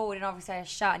more forward, and obviously I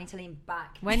shout. I need to lean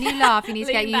back. When you laugh, you need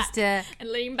to get Lean used to.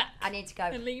 and lean back. I need to go.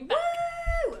 And lean back.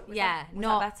 Woo! Was Yeah, that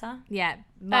not better. Yeah,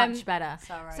 much better.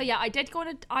 Sorry. So yeah, I did go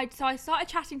on so I started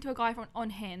chatting to a guy on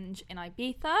Hinge in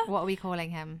Ibiza. What are we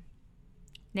calling him?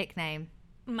 Nickname.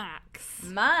 Max.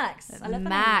 Max. I love the name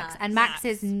Max. And Max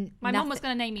is My mum was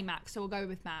going to name me Max, so we'll go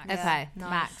with Max. okay.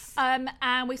 nice. Max.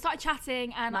 And we started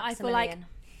chatting, and I feel like Maximilian.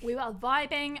 we were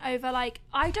vibing over like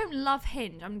I don't love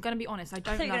Hinge. I'm gonna be honest. I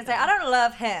don't You're love gonna say I don't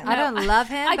love him. I don't love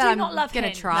him. I but do I'm not love gonna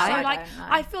Hinge. try. So No, like I don't know.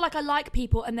 I feel like I like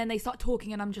people, and then they start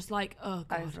talking, and I'm just like, oh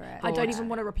god, Over it. I don't Bored. even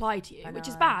want to reply to you, which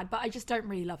is know. bad. But I just don't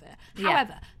really love it. Yeah.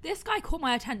 However, this guy caught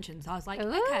my attention, so I was like,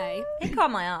 okay. He caught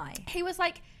my eye. He was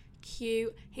like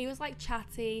cute. He was like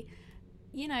chatty,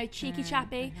 you know, cheeky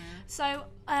chappy. So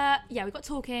yeah, we got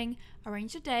talking,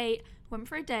 arranged a date, went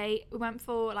for a date. We went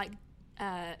for like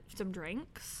some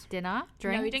drinks. Dinner?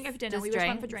 Drinks? No, we didn't go for dinner. Just We just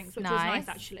went for drinks, which was nice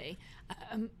actually.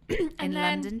 And In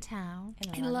then, London town.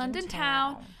 in London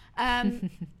town. And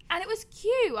it was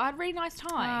cute. I had a really nice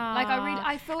time. Like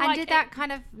I feel and like did that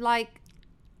kind of like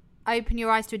open your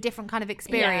eyes to a different kind of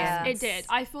experience? Yeah. it did.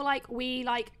 I feel like we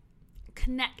like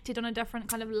connected on a different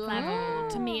kind of level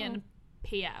to me and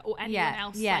Pierre or anyone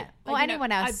else. yeah. Or you know,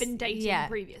 anyone else. I've been dating Yeah.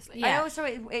 previously. Yeah. I also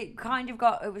it kind of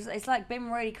got it's like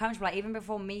been really comfortable. Like even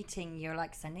before meeting, you're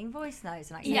like sending voice notes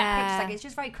and like sending Yeah. pictures. Like it's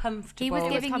just very comfortable. He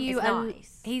was giving you it's a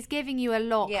nice. he's giving you a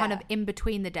lot kind Yeah. of in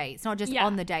between the dates, not just Yeah.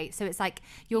 on the date. So it's like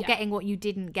you're Yeah. getting what you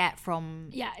didn't get from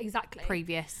Yeah, exactly.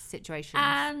 previous situations.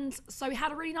 And so we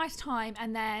had a really nice time,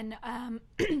 and then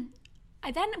I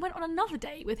then went on another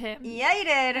date with him. Yeah, you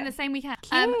did. In the same weekend.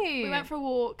 Cute. We went for a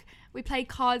walk. We played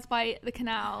cards by the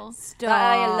canal.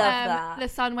 I love that. The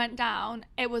sun went down.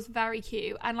 It was very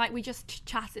cute, and like we just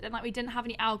chatted, and like we didn't have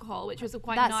any alcohol, which was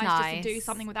quite That's nice, nice. just to do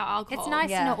something without alcohol. It's nice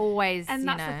Yeah. to not always, and you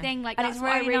that's know. the thing. Like And that's it's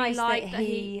what I really really nice that liked. That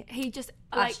he he just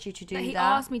asked you to do he that.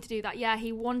 asked me to do that. Yeah,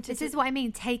 he wanted. This to, is what I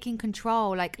mean, taking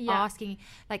control, like Yeah. asking,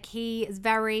 like he is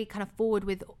very kind of forward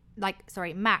with,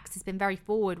 Max has been very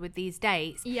forward with these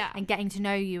dates, Yeah. and getting to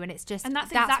know you, and it's just And that's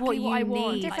exactly what you what I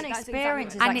want. need. different Like, that's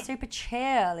experiences, exactly like super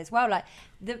chill as well. Like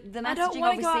the messaging I don't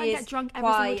want to go out and obviously get is drunk every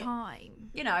quite, single time.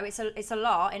 you know, it's a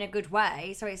lot in a good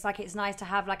way. So it's like it's nice to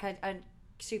have like a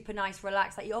super nice,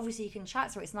 relaxed. Like you can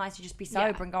chat, so it's nice to just be sober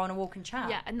Yeah. and go on a walk and chat.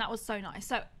 Yeah, and that was so nice.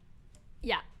 So,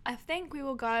 yeah, I think we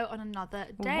will go on another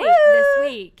date Woo! this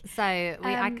week. So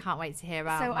I Um, can't wait to hear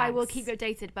about. So Max. I will keep you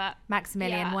updated, but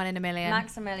Maximilian, yeah. 1 in a million.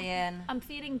 Maximilian. I'm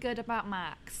feeling good about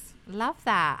Max. Love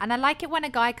that, and I like it when a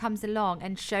guy comes along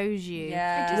and shows you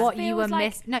Yeah. It just what you feels were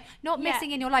like- not Yeah. missing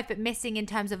in your life, but missing in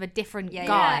terms of a different Yeah,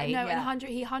 guy. No, Yeah. and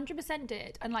 100%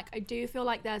 did, and like I do feel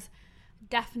like there's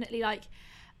definitely like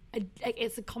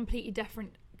it's a completely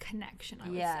different connection. I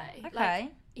would Yeah. say. Okay.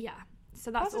 Like, yeah. So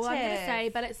that's all I'm gonna Positive. say.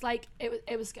 But it's like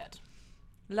it was good.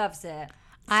 Loves it.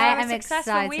 I a am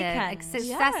successful excited. weekend. A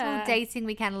successful Yeah. dating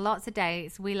weekend. Lots of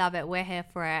dates. We love it. We're here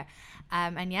for it.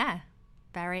 And yeah,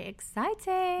 very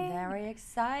exciting. Very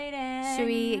exciting. Should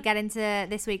we get into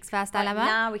this week's first Right, dilemma?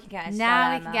 now we can get into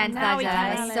Now we dilemma. can get into Now that we can,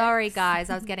 dilemma. Alex. Sorry, guys.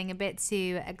 I was getting a bit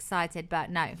too excited, but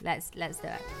no, let's do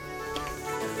it.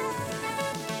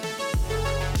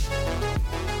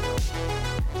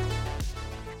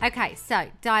 Okay, so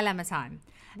dilemma time.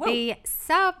 Whoa. The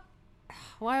I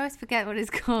always forget what it's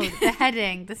called. The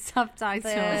heading, the subtitles.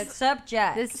 The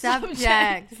subject. The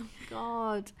subject. Oh,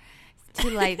 God. It's too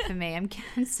late for me. I'm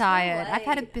getting tired. I've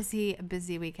had a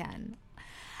busy weekend.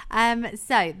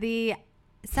 So the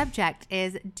subject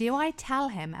is, do I tell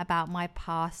him about my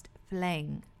past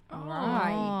fling?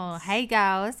 Right. Oh, hey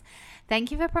girls. Thank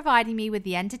you for providing me with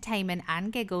the entertainment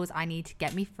and giggles I need to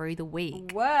get me through the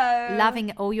week. Whoa.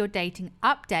 Loving all your dating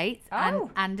updates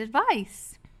Oh. and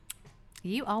advice.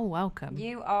 You are welcome.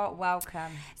 You are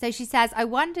welcome. So she says, I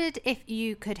wondered if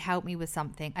you could help me with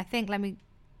something. I think,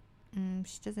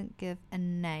 she doesn't give a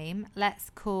name.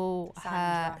 Let's call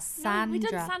her Sandra. Sandra. No, we've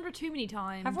done Sandra too many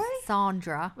times. Have we?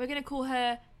 Sandra. We're going to call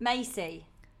her... Macy.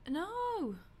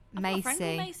 No. I've got a friend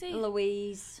called Macy. Macy.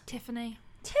 Louise. Tiffany.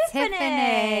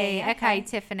 Tiffany. Okay,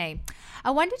 Tiffany. I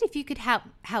wondered if you could help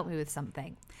me with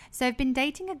something. So I've been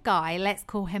dating a guy, let's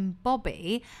call him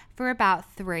Bobby, for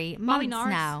about 3 months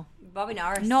Norris. now. Bobby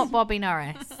Norris. Not Bobby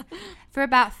Norris. For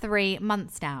about 3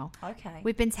 months now. Okay.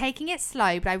 We've been taking it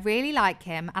slow, but I really like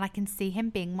him and I can see him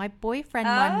being my boyfriend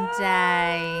one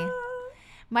day.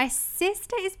 My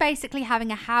sister is basically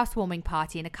having a housewarming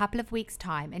party in a couple of weeks'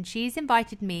 time, and she's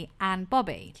invited me and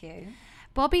Bobby. Cute.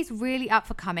 Bobby's really up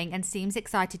for coming and seems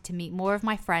excited to meet more of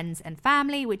my friends and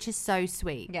family, which is so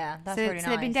sweet. Yeah, that's So- really so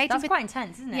nice. they've been dating that's for- quite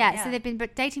intense, isn't it? Yeah, so they've been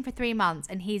dating for 3 months,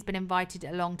 and he's been invited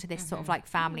along to this sort of like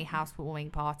family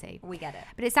housewarming party. We get it.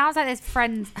 But it sounds like there's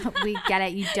friends. We get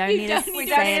it. You don't need to We We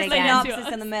don't say need it to again.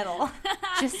 synopsis in the middle.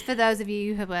 Just for those of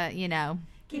you who are,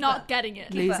 Not getting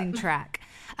it. losing track.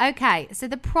 Okay, so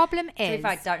the problem is. If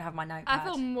I don't have my notepad. I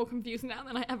feel more confused now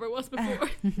than I ever was before.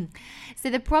 So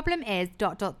the problem is ...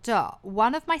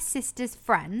 One of my sister's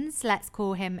friends, let's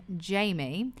call him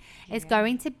Jamie, is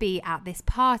going to be at this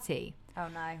party. Oh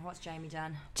no, what's Jamie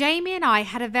done? Jamie and I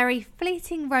had a very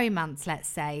fleeting romance, let's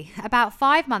say, about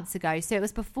 5 months ago. So it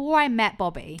was before I met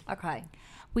Bobby. Okay.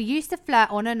 We used to flirt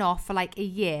on and off for like a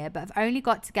year, but have only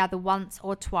got together once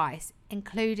or twice,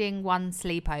 including one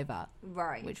sleepover,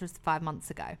 Right. which was 5 months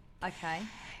ago. Okay.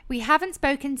 We haven't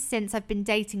spoken since I've been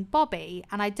dating Bobby,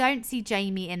 and I don't see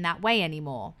Jamie in that way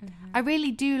anymore. I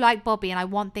really do like Bobby and I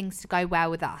want things to go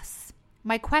well with us.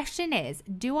 My question is,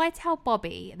 do I tell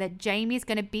Bobby that Jamie is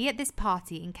going to be at this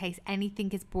party in case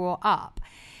anything is brought up?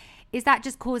 Is that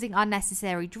just causing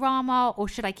unnecessary drama, or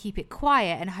should I keep it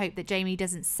quiet and hope that Jamie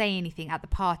doesn't say anything at the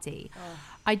party?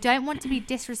 I don't want to be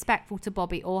disrespectful to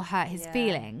Bobby or hurt his Yeah.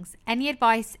 feelings. Any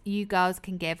advice you girls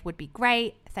can give would be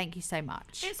great. Thank you so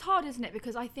much. It's hard, isn't it?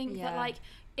 Because I think Yeah. that, like,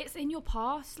 it's in your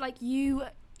past. Like, you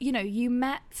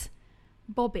met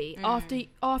Bobby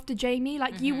after Jamie.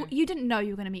 Like, you didn't know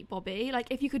you were going to meet Bobby. Like,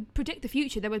 if you could predict the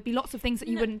future, there would be lots of things that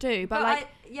you wouldn't do. But like,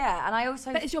 and I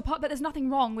also but it's your part. But there's nothing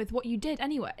wrong with what you did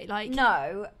anyway. Like,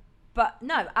 no,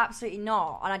 absolutely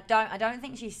not. And I don't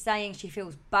think she's saying she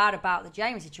feels bad about the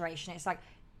Jamie situation. It's like,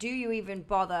 do you even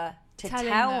bother to Telling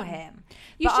tell them. him?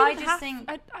 you But should I just think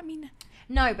I mean,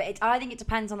 no, but I think it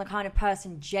depends on the kind of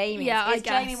person Jamie Yeah, I is. Is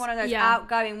Jamie guess. one of those Yeah.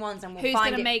 outgoing ones and will Who's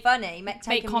find gonna it make- funny,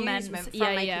 take comments. amusement from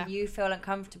Yeah, making yeah. you feel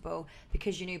uncomfortable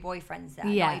because your new boyfriend's there,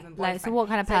 Yeah, not even like, boyfriend. so what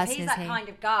kind of So if person he's is that he? kind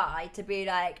of guy to be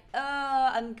like, oh,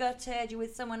 I'm gutted, you're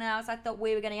with someone else, I thought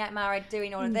we were going to get married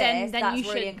doing all of this, then that's you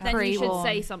really should uncomfortable. then you should Pre-warned.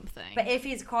 say something. But if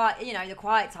he's quite, the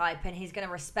quiet type and he's going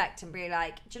to respect and be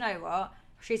like, do you know what?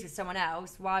 She's with someone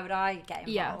else. Why would I get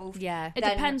involved? Yeah. It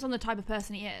then- depends on the type of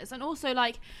person he is, and also,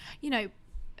 like,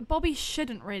 Bobby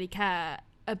shouldn't really care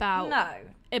about No.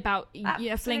 fling with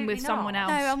Absolutely someone not.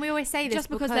 else. No, and we always say this just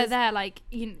because they're there, like,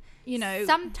 you know.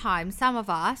 Sometimes some of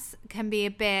us can be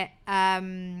a bit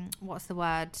what's the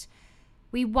word?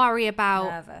 We worry about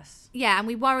Nervous. and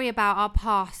we worry about our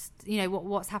past,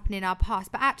 what's happened in our past.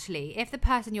 But actually, if the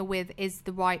person you're with is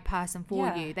the right person for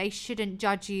Yeah. you, they shouldn't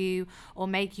judge you or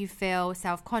make you feel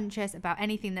self-conscious about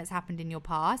anything that's happened in your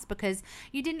past, because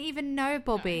you didn't even know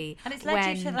Bobby. And it's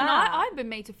led you to And that. I've been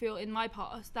made to feel in my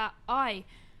past that I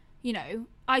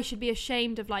I should be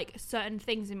ashamed of like certain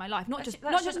things in my life, not That's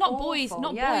just just not boys, awful,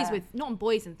 not yeah. boys with not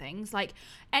boys and things like,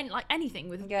 and like anything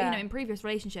with Yeah. you know, in previous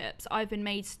relationships, I've been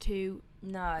made to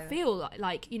No. feel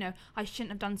like, you know, I shouldn't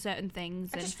have done certain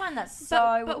things. I And just find that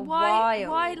so but wild.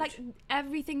 why like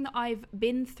everything that I've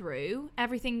been through,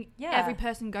 everything Yeah. every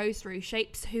person goes through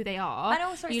shapes who they are. And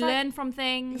also it's you like- learn from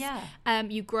things. Yeah.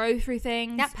 You grow through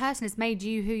things. That person has made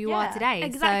you who you Yeah, are today.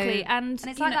 Exactly. So, and And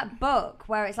it's you like know, that book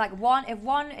where it's like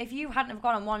if you hadn't have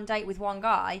gone on one date with one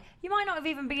guy, you might not have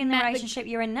even been in the Met the- relationship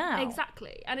you're in now.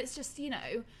 Exactly. And it's just, you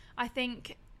know, I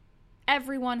think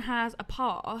everyone has a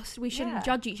past. We shouldn't Yeah.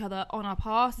 judge each other on our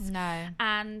past. no.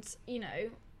 And, you know,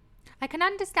 I can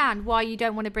understand why you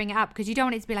don't want to bring it up, because you don't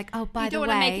want it to be like, oh, by you the don't way,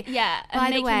 want to make it, yeah, and by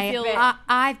make the way, him feel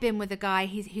I've been with a guy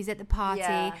who's at the party.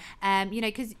 Yeah. You know,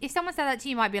 because if someone said that to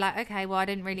you, you might be like, okay, well, I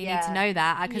didn't really need to Yeah. know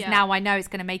that, because Yeah. now I know it's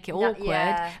going to make it No, awkward.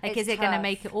 yeah, Like, it's is it going to tough.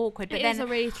 make it awkward? But It then is a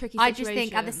really tricky I just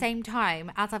think at the situation. same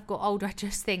time, as I've got older, I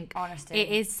just think Honesty. it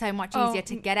is so much Oh, easier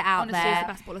to get it out honesty is there. the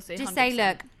best policy, Just say, 100%.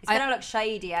 look, It's going to look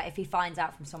shadier if he finds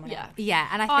out from someone Yeah. else. yeah,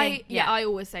 and I think, I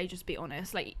always say just be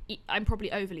honest. Like, I'm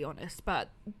probably overly honest, but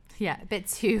yeah, a bit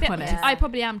too bit- honest. Yeah. I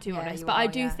probably am too Yeah, honest. you But I are,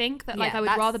 do yeah. think that like Yeah, I would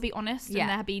that's- rather be honest yeah. and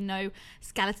there be no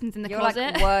skeletons in the You're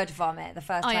closet. like word vomit the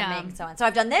first I time am. meeting someone. So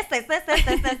I've done this.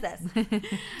 Do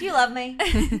you love me? Do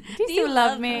you still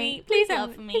love me? Please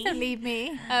love don't, me. Please don't leave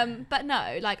me. But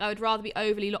no, like I would rather be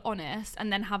overly honest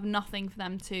and then have nothing for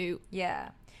them to. Yeah.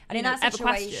 And You in know, that ever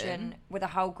situation question. with a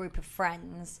whole group of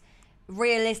friends,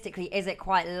 realistically, is it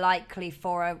quite likely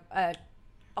for a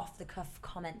off the cuff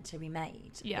comment to be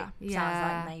made? Yeah. It Yeah.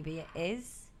 sounds like maybe it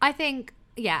is. I think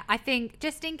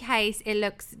just in case it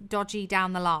looks dodgy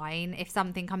down the line, if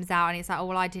something comes out and it's like, oh,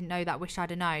 well, I didn't know that, wish I'd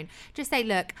have known. Just say,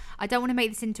 look, I don't want to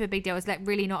make this into a big deal. It's like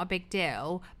really not a big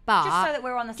deal. But Just so that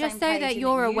we're on the same just so page that and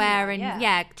you're you aware know, and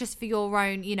yeah. just for your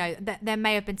own, you know, that there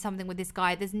may have been something with this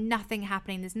guy. There's nothing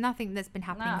happening. There's nothing that's been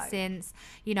happening No. since.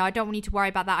 You know, I don't want you to worry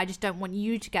about that. I just don't want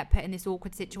you to get put in this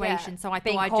awkward situation. Yeah. So I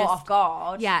being thought I'd caught just off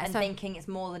guard and so- thinking it's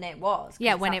more than it was. 'cause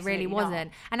yeah, it's when it really absolutely not.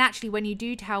 wasn't. And actually, when you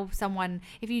do tell someone,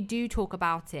 if you do talk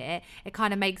about it, it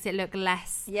kind of makes it look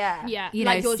less. Yeah. Yeah, You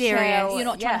like know, you're serious. chill, you're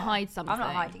not trying to Yeah. hide something. I'm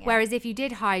not hiding it. Whereas if you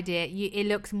did hide it, it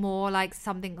looks more like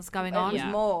something's going it on. was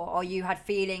Yeah. more, or you had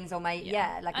feelings, or maybe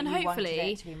like And you wanted hopefully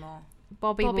it to be more.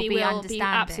 Bobby will be understanding.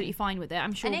 absolutely fine with it.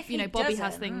 I'm sure And if you know he Bobby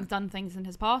has doesn't- done things in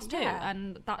his past too, Yeah.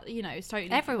 and that you know is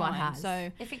totally Everyone fine. has.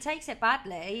 So If he takes it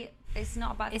badly, it's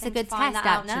not a bad. It's a thing good to find test,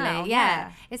 that out actually. now.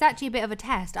 Yeah. It's actually a bit of a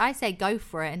test. I say go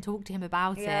for it and talk to him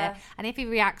about Yeah. it. And if he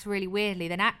reacts really weirdly,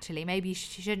 then actually maybe you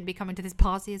shouldn't be coming to this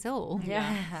party at all.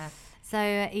 Yeah.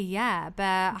 So yeah,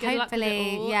 but good luck with it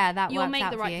hopefully, all. yeah, that you'll works make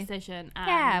out the for right you. decision. And,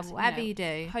 Yeah, whatever know, you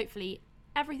do. Hopefully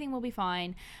everything will be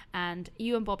fine, and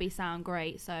you and Bobby sound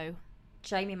great. So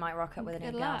Jamie might rock up with a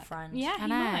new good luck. girlfriend. Yeah, I he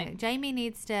know. might. Jamie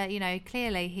needs to, you know,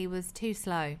 clearly he was too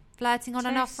slow. Flirting on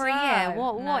and Too off for a year.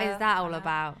 slow. What is No, that I all know.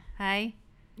 about? Hey?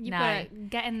 You've No. got to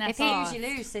get in there If he fast. You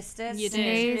lose, sisters. You do.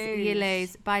 Snooze, you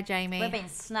lose. Bye, Jamie. We're being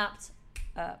snapped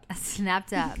up.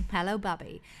 Snapped up. Hello,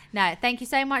 Bobby. No, thank you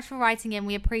so much for writing in.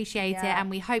 We appreciate it, Yeah. and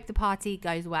we hope the party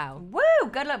goes well. Woo!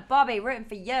 Good luck, Bobby. Rooting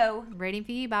for you. Rooting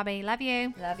for you, Bobby. Love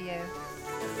you. Love you.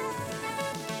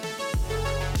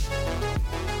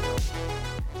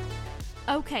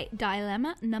 Okay,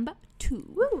 dilemma number 2.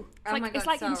 Woo! It's Oh like my it's God,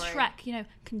 like in sorry. Shrek, you know,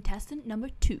 contestant number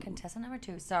 2. Contestant number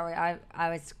 2. Sorry, I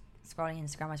was scrolling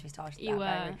Instagram as we started. You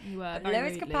that were, you were. But very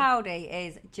Lewis rudely. Capaldi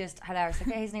is just hilarious. Look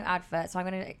at his new advert. So I'm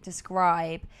going to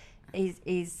describe.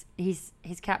 His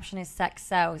caption is "sex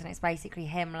sells," and it's basically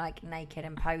him like naked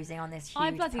and posing on this huge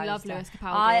I bloody love poster. Lewis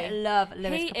Capaldi. I love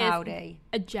Lewis He is Capaldi.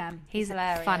 a gem. He's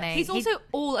hilarious. funny. He's also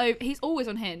all over. He's always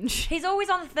on Hinge. He's always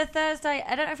on the Thursday.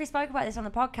 I don't know if we spoke about this on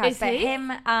the podcast, Is but he? him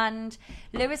and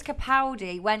Lewis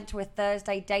Capaldi went to a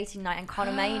Thursday dating night, and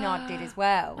Conor Maynard did as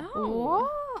well. Oh.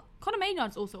 Conor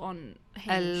Maynard's also on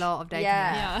Hinge. a lot of dating.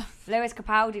 Yeah. Yeah, Lewis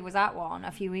Capaldi was at one a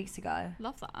few weeks ago.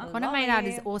 love that. Conor Love Maynard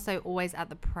it. is also always at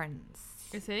the Prince.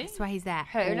 Is he? I swear he's there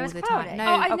Who, all Lewis the Capaldi? time. No,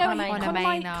 Oh, I know. Conor he-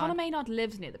 Maynard. Conor Maynard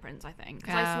lives near the Prince, I think.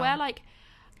 'Cause I Oh. swear, like,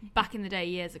 back in the day,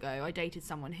 years ago, I dated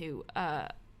someone who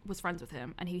was friends with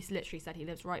him, and he literally said he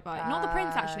lives right by. Not the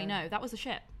Prince, actually. No, that was a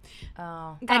ship.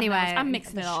 Oh. God Anyway, knows, I'm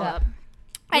mixing the it all ship. up.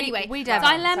 Anyway, we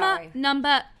digress. dilemma Sorry.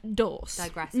 number 2.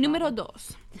 Digress, Numero Mum.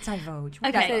 2. Divulge.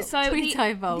 Okay, so Tweet the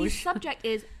divulge. subject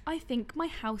is, I think my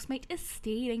housemate is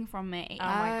stealing from me. Oh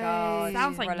my god.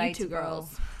 Sounds like you two relatable.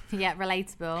 girls. Yeah,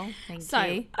 relatable. Thank So,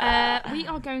 you. we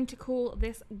are going to call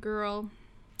this girl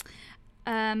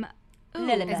ooh,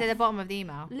 Lilibeth. Is it the bottom of the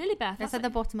email? Lilibeth. It's That's at the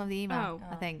bottom of the email, Oh.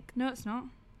 I think. No, it's not.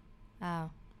 Oh.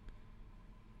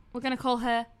 We're going to call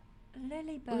her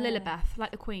Lilibeth. Lilibeth,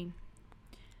 like the queen.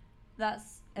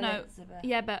 That's No, Elizabeth.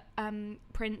 yeah, but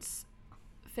Prince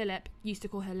Philip used to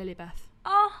call her Lilibeth.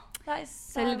 Oh, that is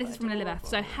So this is from Lilibeth.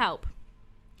 So help.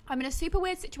 I'm in a super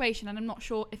weird situation and I'm not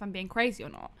sure if I'm being crazy or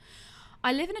not.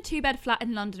 I live in a 2-bed flat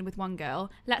in London with one girl.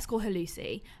 Let's call her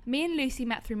Lucy. Me and Lucy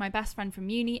met through my best friend from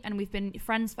uni and we've been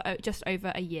friends for just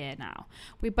over a year now.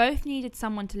 We both needed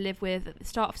someone to live with at the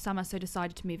start of summer, so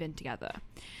decided to move in together.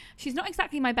 She's not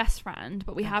exactly my best friend,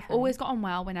 but we have always got on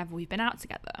well whenever we've been out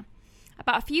together.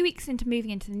 About a few weeks into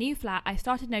moving into the new flat, I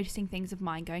started noticing things of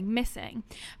mine going missing.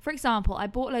 For example, I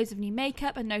bought loads of new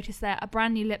makeup and noticed that a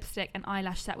brand new lipstick and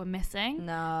eyelash set were missing.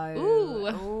 No.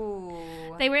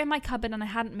 Ooh. They were in my cupboard and I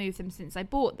hadn't moved them since I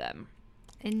bought them.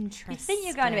 Interesting. You'd think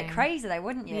you're going a bit crazy though,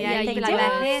 wouldn't you? Yeah, you'd you'd be be like,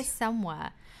 like, they're here "What?"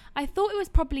 somewhere. I thought it was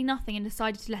probably nothing and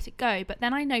decided to let it go, but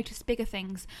then I noticed bigger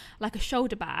things like a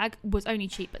shoulder bag, was only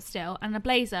cheap but still, and a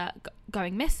blazer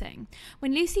going missing.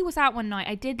 When Lucy was out one night,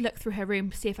 I did look through her room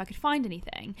to see if I could find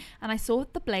anything, and I saw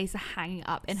the blazer hanging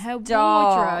up in her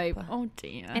wardrobe. Oh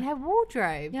dear. In her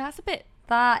wardrobe. Yeah, that's a bit...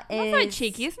 That's very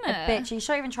cheeky, isn't A it? bit cheeky.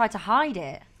 She even tried to hide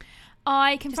it.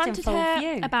 I confronted full her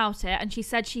view. about it, and she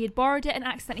said she had borrowed it and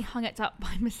accidentally hung it up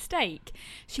by mistake.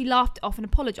 She laughed it off and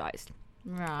apologised.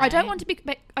 Right. I don't want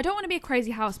to be a crazy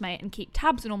housemate and keep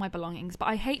tabs on all my belongings, but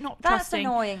I hate not That's trusting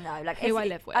annoying though. Like who if, I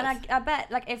live with. and I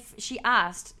bet like if she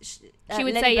asked, She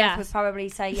would Lilibeth say yes. Would probably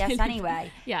say yes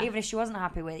anyway. Yeah. Even if she wasn't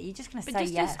happy with it, you're just gonna But say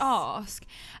just yes. ask.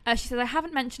 She says I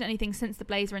haven't mentioned anything since the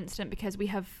blazer incident because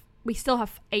we still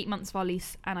have 8 months of our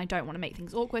lease and I don't want to make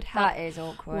things awkward. That is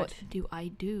awkward. What do I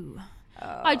do?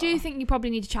 Oh. I do think you probably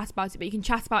need to chat about it, but you can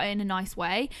chat about it in a nice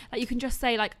way. Like you can just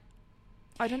say like,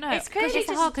 I don't know. It's Because clearly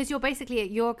it's hard because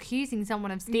you're accusing someone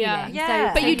of stealing. Yeah.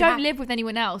 Yeah. But so you don't have- live with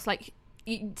anyone else. Like,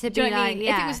 To do you be know what I like, mean?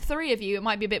 If it yeah. was 3 of you, it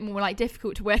might be a bit more like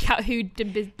difficult to work out who'd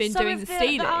been Some doing of the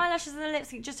stealing. The eyelashes and the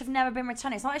lipstick just have never been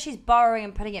returned. It's not like she's borrowing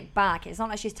and putting it back. It's not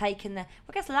like she's taken the. Well,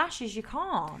 I guess lashes you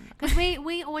can't. Because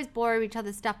we always borrow each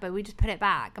other's stuff, but we just put it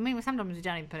back. I mean, sometimes we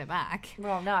don't even put it back.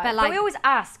 Well, no. But, But like- we always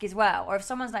ask as well. Or if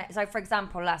someone's like, so for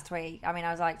example, last week, I mean, I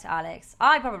was like to Alex,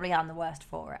 I probably am the worst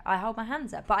for it. I hold my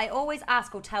hands up. But I always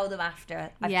ask or tell them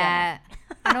after I've yeah. done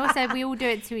it. And also, we all do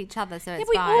it to each other, so Yeah, it's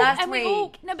we fine. all, Last and we all.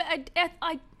 week- No, but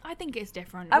I think it's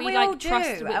different. And we we like all do, trust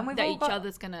and we've that all each got-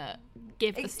 other's gonna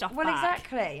give the stuff Well, back.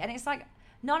 exactly. And it's like,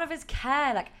 none of us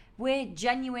care. Like, we're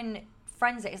genuine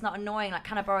friends. That it's not annoying. Like,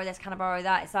 can I borrow this? Can I borrow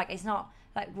that? It's like, it's not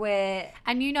like we're.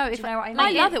 And you know, Do if you know what I mean? I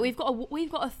love it. We've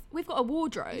got a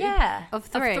wardrobe. Yeah. of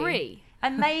Of three. 3.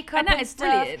 And makeup And that and is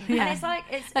stuff. brilliant. And Yeah. it's like,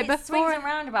 it's Like swings before- and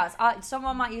roundabouts.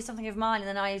 Someone might use something of mine and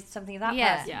then I use something of that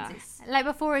Yeah. person's. Yeah. It's, Like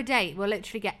before a date, we'll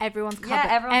literally get everyone's cupboard,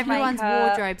 Yeah, everyone's makeup.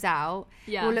 wardrobes out.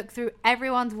 Yeah. We'll look through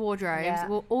everyone's wardrobes. Yeah.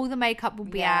 All the makeup will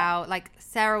be Yeah. out. Like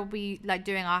Sarah will be like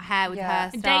doing our hair with Yeah. her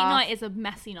stuff. Date night is a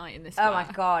messy night in this. oh my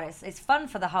flat. God. It's fun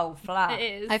for the whole flat.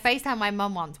 It is. I FaceTimed my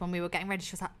mum once when we were getting ready.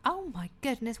 She was like, "Oh my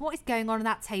goodness, what is going on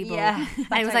that table?" Yeah. And That it was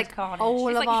table's like carnage. all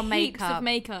It's of like our heaps makeup, of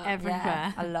makeup. everywhere.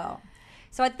 Yeah, a lot.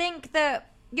 So I think that,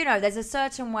 you know, there's a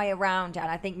certain way around it. And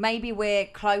I think maybe we're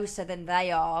closer than they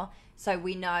are. So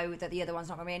we know that the other one's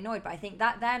not going to be annoyed. But I think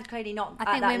that they're clearly not I at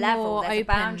think that we're level. more There's a open.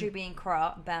 boundary being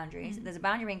There's a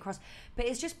boundary being crossed. But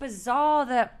it's just bizarre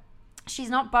that she's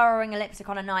not borrowing a lipstick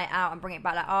on a night out and bring it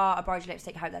back like, oh, I borrowed your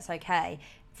lipstick, hope that's okay.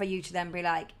 For you to then be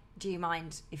like, do you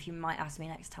mind if you might ask me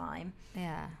next time?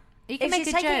 Yeah, you can If make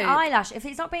she's a taking joke. eyelash, if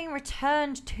it's not being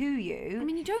returned to you, I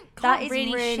mean, you That can't is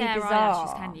really, really share bizarre.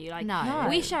 eyelashes, can you? Like, No.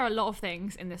 we share a lot of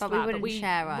things in this But we flat, wouldn't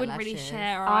share wouldn't really eyelashes.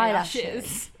 share our Eyelashes.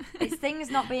 eyelashes. it's things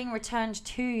not being returned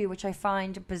to you, which I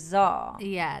find bizarre.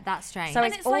 Yeah, that's strange. So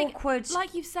And it's like, awkward.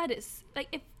 like you've said, it's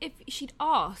like if she'd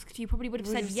asked, you probably would have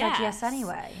Would said have yes. said yes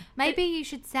anyway. Maybe you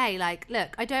should say like,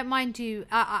 look, I don't mind you.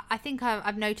 I think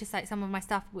I've noticed like some of my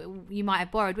stuff you might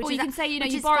have borrowed, which Or is you can say, you know,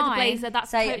 which you is borrowed the fine. blazer,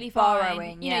 that's Say totally borrowing,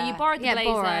 fine. You know, yeah. you borrowed the Yeah,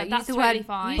 blazer, borrow. that's Use the totally word,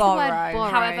 fine. Use the word Borrow.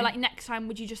 borrow. However, like next time,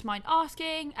 would you just mind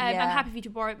asking? I'm Yeah. happy for you to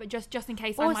borrow it, but just in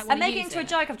case I Or might And want to making it use into a it.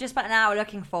 joke, I've just spent an hour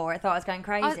looking for it. Thought I was going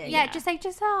crazy. Yeah, just say,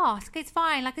 just ask. It's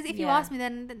fine. Like, 'cause if you Yeah. ask me,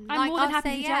 then I'm like, more than I'll happy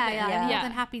say to yeah, juggle it. I'm Yeah. more Yeah.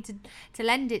 than happy to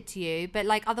lend it to you. But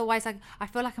like, otherwise, like, I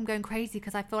feel like I'm going crazy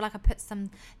because I feel like I put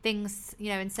some things, you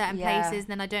know, in certain Yeah. places,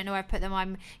 and then I don't know where I put them.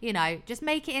 I'm, you know, just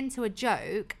make it into a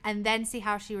joke and then see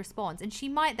how she responds. And she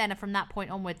might then, from that point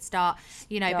onwards, start,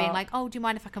 you know, being Stop. like, oh, do you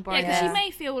mind if I can borrow Yeah, because this? she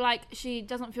may feel like she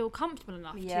doesn't feel comfortable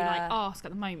enough to Yeah. like ask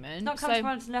at the moment. Not So-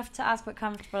 comfortable enough to ask, but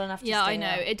comfortable enough to yeah, I steal.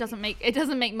 know it doesn't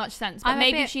make much sense. But I'm a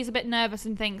maybe bit- she's a bit nervous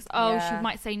and thinks, oh, Yeah. she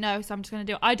might say no, so I'm just going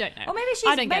to do it. I don't know. Or maybe I she's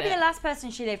don't get maybe it. the last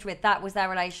person she lived with, that was their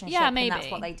relationship, Yeah, and that's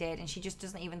maybe. what they did, and she just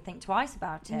doesn't even think twice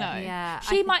about it. No. Yeah,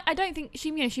 She might. I don't think she.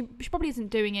 You know, she probably isn't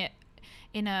doing it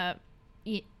in a.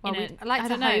 Well, in a I'd like I to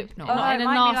don't know, hope not. Although in it a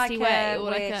might nasty be like way a or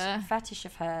like weird a. fetish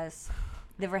of hers.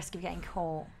 the risk of getting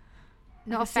caught.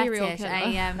 Not Like a a serial fetish,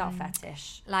 killer. Not a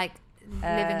fetish. like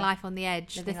living life on the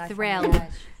edge, the Living life on thrill, the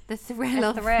edge. the thrill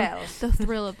of The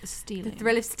thrill of the stealing. the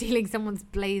thrill of stealing someone's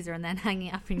blazer and then hanging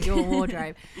it up in your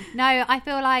wardrobe. No, I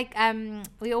feel like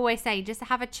we always say just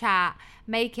have a chat,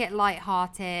 make it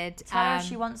light-hearted. Tell her if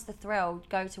she wants the thrill,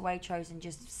 go to Waitrose and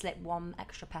just slip one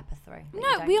extra pepper through. that you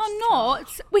No, don't we are just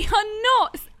charge. not. We are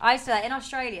not. I used to do that in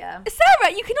Australia.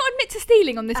 Sarah, you cannot admit to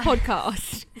stealing on this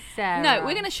podcast. Sarah, No,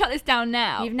 we're going to shut this down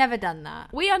now. You've never done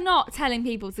that. We are not telling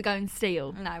people to go and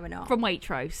steal No, we're not. from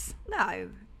Waitrose. No.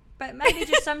 But maybe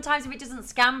just sometimes if it doesn't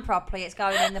scan properly, it's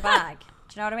going in the bag. Do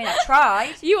you know what I mean? I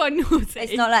tried. You are naughty.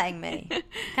 It's not letting me.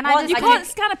 Can Once I You just can't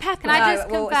scan a pepper. Can I No, just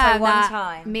well, so confirm one that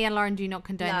time- me and Lauren do not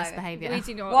condone No, this behaviour? We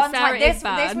do not. One Sarah time, is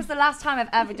bad. this was the last time I've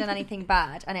ever done anything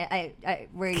bad, and it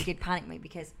really did panic me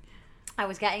because I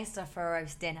was getting stuff for a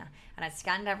roast dinner, and I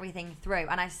scanned everything through,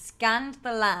 and I scanned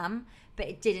the lamb, but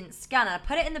it didn't scan, and I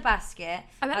put it in the basket.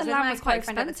 I bet was the with lamb my was quite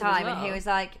boyfriend at the expensive as time, and he well. was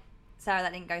like, "Sarah,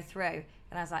 that didn't go through,"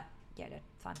 and I was like, "Yeah, it did,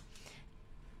 fine."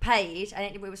 Paid, and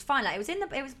it was fine. Like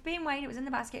it was being weighed, it was in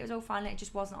the basket, it was all fine. It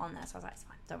just wasn't on there, so I was like, "It's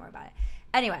fine, don't worry about it."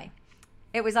 Anyway.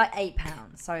 It was like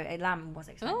 £8, so a lamb was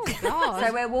expensive. Oh, God.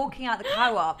 So we're walking out the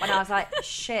co-op, and I was like,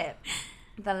 "Shit,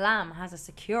 the lamb has a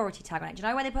security tag on it." Do you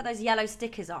know where they put those yellow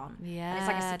stickers on? Yeah. And it's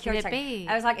like a Did security it tag. beep?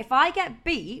 I was like, if I get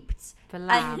beeped For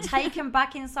lamb. and taken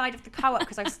back inside of the co-op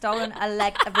because I've stolen a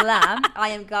leg of lamb, I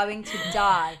am going to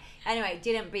die. Anyway, it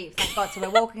didn't beep, thank God. So we're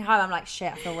walking home. I'm like,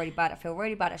 shit, I feel really bad. I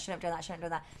shouldn't have done that. Shouldn't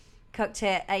have done that. Cooked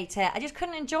it, ate it. I just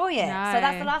couldn't enjoy it. No. So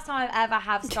that's the last time I've ever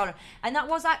have stolen. And that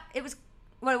was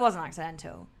it wasn't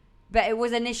accidental. But it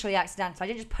was initially accidental. I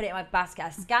didn't just put it in my basket.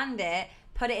 I scanned it,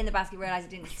 put it in the basket, realised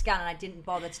it didn't scan, and I didn't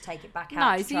bother to take it back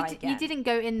out. No, to so try again. you didn't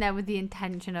go in there with the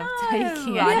intention of No,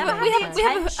 taking it. I Yeah, never but had we the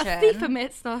have a intention. thief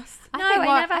amidst us.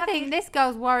 I think this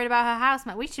girl's worried about her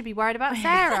housemate. We should be worried about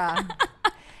Sarah.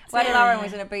 When Lauren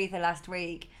was in Ibiza last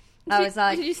week, I was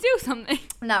like, did you steal something?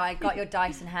 no, I got your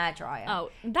Dyson hairdryer.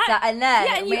 Oh, So, and then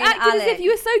yeah, and you me and acted as if Alex-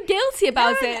 you were so guilty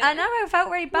about No, it. I know, I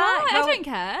felt really bad. Why? I Well, don't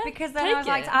care. Because then Take I was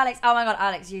like it. to Alex, "Oh my God,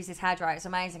 Alex, use this hairdryer. It's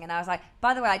amazing." And I was like,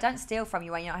 "By the way, I don't steal from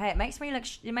you when you're not here. It makes me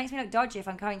look dodgy if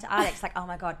I'm going to Alex. Like, oh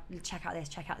my God, check out this,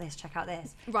 check out this, check out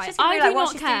this." Right, She's gonna I be do like,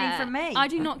 "What's not she stealing care. from me?" I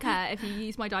do not care if you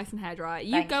use my Dyson hairdryer.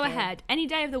 You Thank go you. ahead any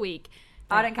day of the week.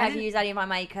 I don't care if you use any of my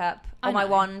makeup I or my know.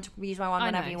 wand. We use my wand I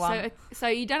whenever know. you want. So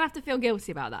you don't have to feel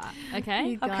guilty about that. Okay,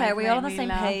 You Okay, guys are we all on the made me same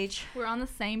laugh. page? we're on the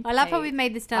same. I love how page. we've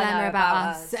made this I know, dilemma about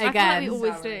about us us. I feel like again. we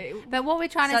always Sorry. do. But what we're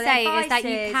trying So to the say is advice that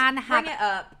you can have. bring it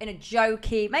up in a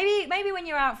jokey, maybe when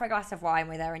you're out for a glass of wine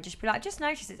with her and just be like, "Just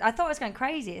notice it." I thought it was going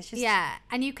crazy. It's just Yeah,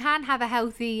 and you can have a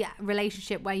healthy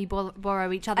relationship where you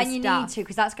borrow each other's and you stuff. need to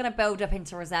because that's going to build up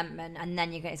into resentment and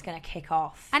then it's going to kick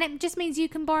off. And it just means you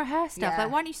can borrow her stuff. Yeah.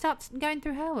 Like, why don't you start going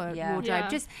through her wardrobe? Yeah.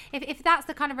 Just if that's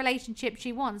the kind of relationship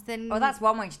she wants, then Well, that's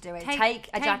one way to do it. Take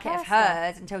a take jacket her of stuff.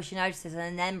 hers until she notices,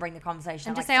 and then bring the conversation.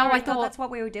 And up. just Like, say, "Oh, "Sorry, I thought- that's what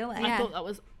we were doing. Yeah. I thought that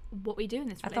was what we do in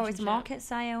this I relationship. thought it was a market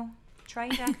sale,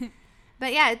 trader."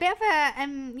 But yeah, a bit of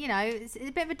a it's a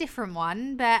bit of a different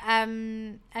one. But I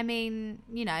mean,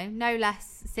 no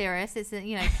less serious. It's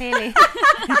clearly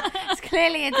it's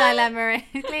clearly a dilemma.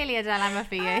 Clearly a dilemma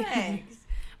for you. Alex.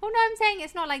 Well, no, I'm saying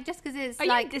it's not like just because it's Are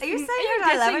like. you are you saying are your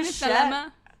dissing dilemma's this shit?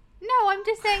 dilemma? No, I'm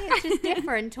just saying it's just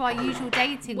different to our usual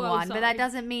dating Well, one. But sorry. that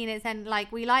doesn't mean it's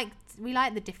like we like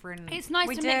the different. It's nice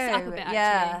We to do, mix it up a bit. Actually.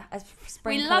 yeah. A We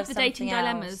sprinkle love of the dating something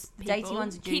dilemmas. else. The dating people.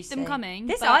 ones are Keep them juicy.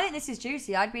 coming. I but think this is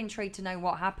juicy. I'd be intrigued to know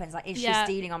what happens. Like, is she Yeah.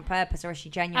 stealing on purpose, or is she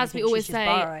genuinely? As we thinks always she's just say,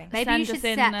 borrowing? Maybe you Send should us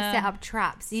in, set up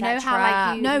traps. You set know how like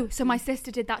traps. you No, so my sister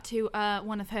did that to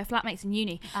one of her flatmates in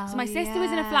uni. Oh, so my sister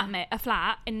was in yeah. a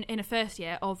flat in a first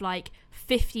year of like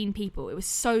 15 people. It was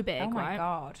so big, Oh my right?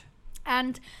 God.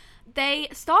 And they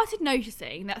started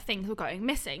noticing that things were going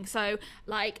missing. So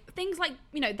like things like,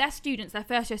 they're students, they're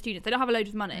first year students, they don't have a load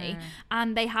of money,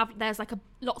 and there's like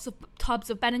lots of tubs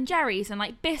of Ben and Jerry's and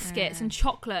like biscuits and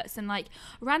chocolates and like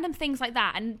random things like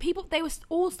that. And they were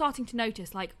all starting to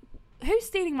notice like, who's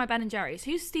stealing my Ben and Jerry's?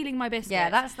 Who's stealing my biscuits? Yeah,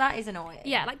 that is annoying.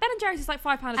 Yeah, like Ben and Jerry's is like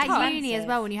 £5 a at tub. uni as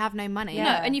well when you have no money. No,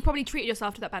 Yeah. and you probably treated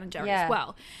yourself to that Ben and Jerry's Yeah. as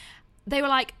well. They were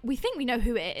like, we think we know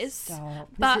who it is, Stop.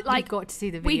 but like you've got to see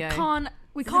the we video. can't.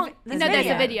 there's No, a there's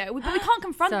a video. video, but we can't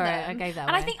confront Sorry, them. I gave that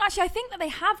and away. I think that they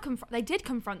have they did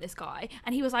confront this guy,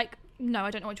 and he was like, "No, I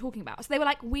don't know what you're talking about." So they were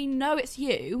like, "We know it's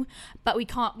you, but we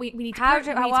can't. We need to."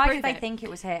 Why prove did they it." think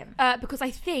it was him? Because I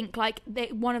think like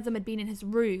one of them had been in his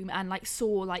room and like saw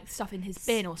like stuff in his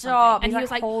bin or Stop, something, and he's, he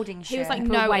was like, like, holding he was shit. like,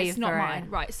 People "No, wave it's not for it. mine."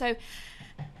 Right. So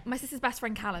my sister's best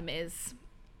friend Callum is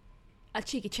a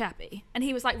cheeky chappy, and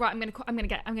he was like, "Right, I'm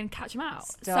gonna catch him out."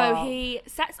 Stop. So he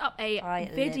sets up a I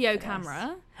live video for this.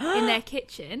 camera in their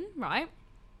kitchen, right?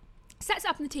 sets it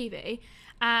up on the TV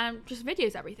and just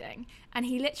videos everything. And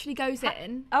he literally goes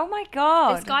in. Oh my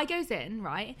God. This guy goes in,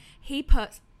 right? He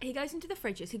goes into the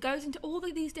fridges. He goes into all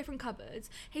of these different cupboards.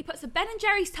 He puts a Ben and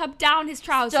Jerry's tub down his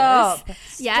trousers. Stop.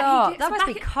 Yeah, Stop. he That must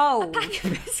be cold. A pack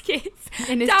of biscuits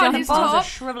In his down jumper. his Balls are top.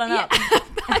 shriveling up. A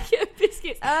pack of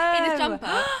biscuits in Oh. his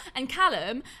jumper. And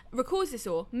Callum records this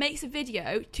all, makes a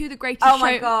video to the Greatest Oh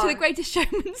my God. to the Greatest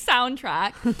Showman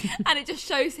soundtrack, and it just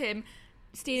shows him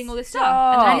stealing all this stuff.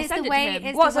 Stop. And then And they it's the send it way- to him.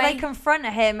 it's What, the so they way- confront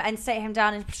him and sit him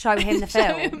down and show him the Show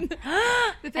film? him the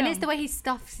And film. it's the way he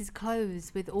stuffs his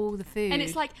clothes with all the food. And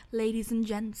it's like, ladies and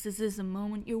gents, this is the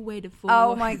moment you're waiting for.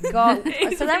 Oh my God.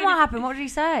 It's So then really- what happened? What did he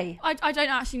say? I don't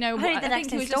actually know. I need the I next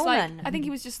think he was just like. installment. I think he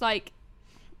was just like.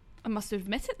 I must have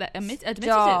admitted it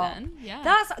Stop. then. Yeah.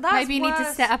 That's maybe you need to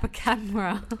worse. set up a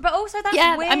camera. But also that's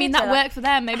yeah. weird. I mean, that worked for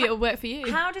them. Maybe it'll work for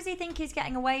you. How does he think he's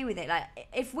getting away with it? Like,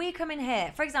 if we come in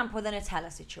here, for example, the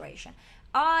Nutella situation,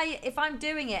 if I'm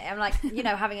doing it, I'm like,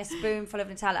 having a spoonful of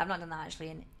Nutella. I've not done that actually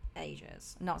in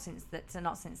ages. Not since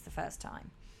the first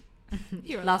time.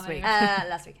 You're Last lying. week.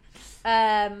 Last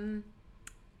week.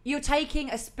 You're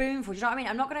taking a spoonful. Do you know what I mean?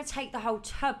 I'm not going to take the whole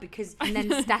tub because And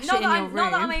then stash not it in that your I'm, room.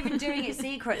 Not that I'm even doing it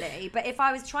secretly, but if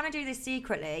I was trying to do this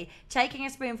secretly, taking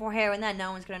a spoonful here and there,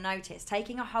 no one's going to notice.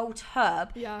 Taking a whole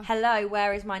tub, Yeah. hello,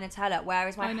 where is my Nutella? Where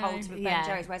is my I know. whole tub of Ben Yeah.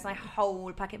 Jerry's? Where's my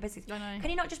whole packet of biscuits? I know.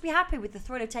 Can you not just be happy with the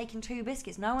thrill of taking 2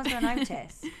 biscuits? No one's going to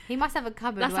notice. He must have a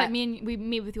cupboard. That's where- like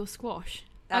me with your squash.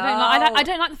 Oh. I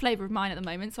don't like the flavour of mine at the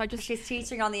moment, so I just. She's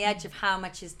teetering on the edge of how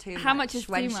much is too much. How much is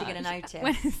When's too she much? going to notice?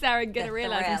 When is Sarah going to The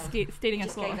realise I'm thrill. stealing a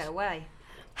Just gave squash? it away.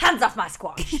 Hands off my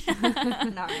squash.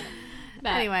 No. But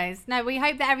Anyways, no, we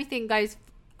hope that everything goes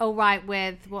all right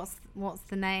with what's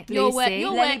the name? you'll work, Lucy.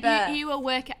 Lilibeth. you will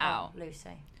work it out. Lucy.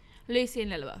 Lucy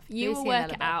and Lilibeth. You Lucy will and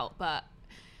work it Lilibeth. out, but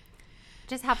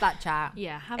Just have that chat.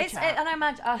 yeah, have a It's, chat. and I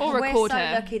imagine Or we're record so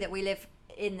her. lucky that we live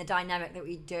in the dynamic that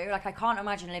we do. Like, I can't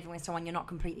imagine living with someone you're not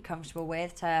completely comfortable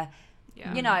with. Yeah.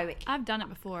 I've done it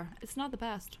before. It's not the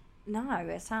best. no,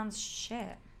 it sounds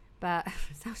shit. But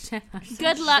sounds shit.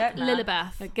 Good luck, shit, man.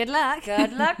 Lilibeth. But good luck.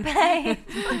 Good luck, babe.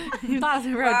 that was a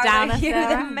real Rather downer. you Sarah.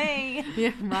 than me.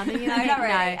 You're running. No, not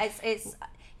really. It's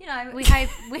We hope.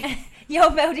 you're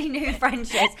building new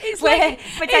friendships. It's We're like-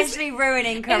 potentially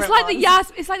ruining current It's like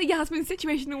ones. it's like the Yasmin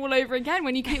situation all over again.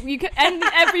 When you could end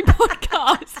every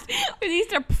podcast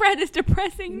with these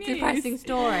depressing news. Depressing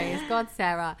stories. God,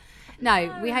 Sarah.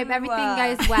 No, we hope everything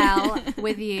No. goes well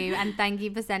with you, and thank you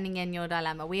for sending in your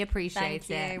dilemma. We appreciate Thank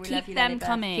you. it. We Keep love you, them Lilibeth.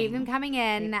 coming. Keep them coming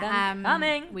in. Keep them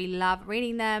coming. We love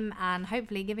reading them and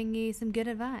hopefully giving you some good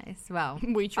advice. Well,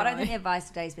 We I try. don't think the advice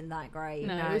today's been that great.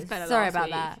 No. no, it was better sorry last about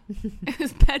week. that. It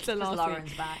was better Because last Lauren's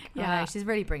week. back. Yeah, Yeah. she's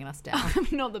really bringing us down. I'm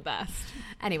not the best.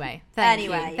 Anyway,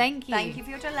 thank you. Thank you for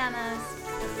your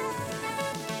dilemmas.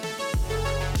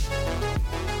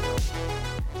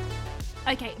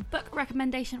 Okay, book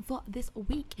recommendation for this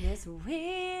week. This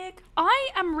week. I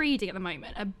am reading at the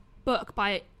moment a book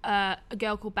by a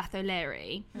girl called Beth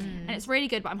O'Leary, and it's really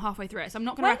good. But I'm halfway through it, so I'm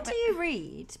not going When to. do you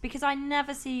read? Because I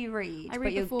never see you read. I read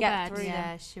but you'll before get bed. through Yeah,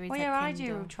 them. she reads Well, her yeah, I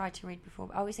Kindle. do try to read before.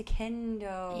 Oh, it's a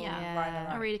Kindle. Yeah. Right.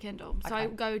 I read a Kindle, so I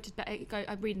Okay. go to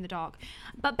I read in the dark.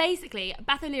 But basically,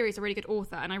 Beth O'Leary is a really good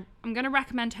author, and I'm going to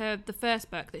recommend her the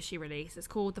first book that she released. It's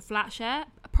called The Flat Share.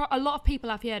 A lot of people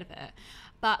have heard of it,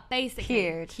 but basically,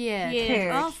 Cured.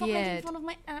 Cured. Oh, stop making Cured. fun of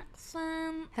my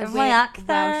accent. Her Of my weird accent.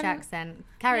 Welsh accent.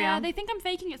 Carry Yeah, on. they think I'm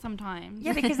faking it sometimes.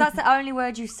 Yeah, because that's the only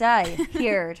word you say.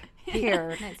 Cured.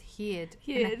 Cured. No, it's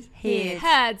Heard. Heard.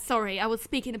 Heard. Sorry, I was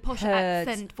speaking a posh Heard.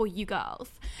 accent for you girls.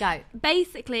 Go.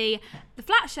 Basically, The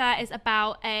Flat Share is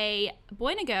about a boy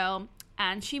and a girl,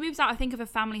 and she moves out, I think, of a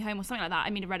family home or something like that. I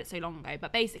mean, I read it so long ago,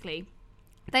 but basically,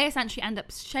 they essentially end up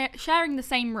sharing the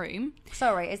same room.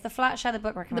 Sorry, is the Flat Share the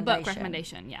book The recommendation? book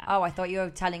recommendation, yeah. Oh, I thought you were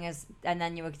telling us, and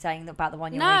then you were saying about the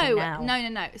one you're No, reading now.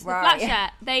 no. So Right. The Flat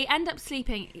Share, they end up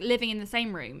living in the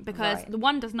same room because Right. the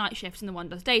one does night shifts and the one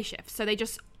does day shifts. So they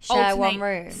just Share alternate, one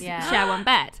room. Yeah. share one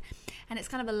bed. And it's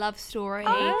kind of a love story,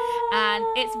 and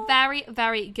it's very,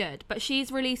 very good. But she's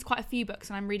released quite a few books,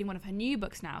 and I'm reading one of her new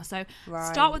books now. So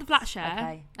Right. start with The Flat Share,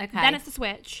 Okay. Okay. then it's The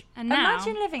Switch, and now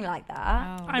Imagine living like that.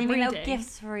 Oh. I'm Giving little reading.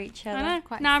 gifts for each I other. know,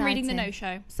 Quite now I'm reading The exciting. No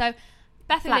Show. So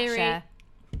Beth Flat O'Leary Share.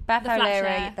 Beth The Flat O'Leary,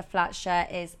 Share. The Flat Share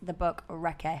is the book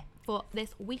Recce. for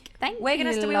this week. Thank We're you,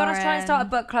 gonna we want to try and start a Lauren.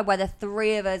 book club where the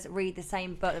three of us read the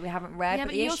same book that we haven't read. Yeah, but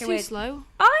but the you're issue too is, slow.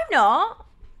 I'm not.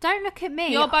 Don't look at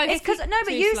me. You're both It's because no, but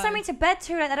too you slow. send me to bed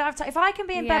too late. I don't have time. If I can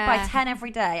be in bed by Yeah. 10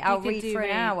 every day, I'll could read do for an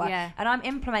read, hour. yeah. And I'm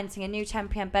implementing a new 10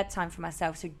 p.m. bedtime for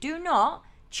myself. So do not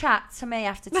chat to me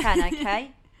after 10,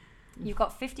 okay? You've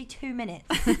got 52 minutes.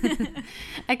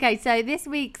 Okay, so this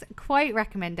week's quote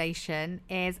recommendation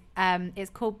is it's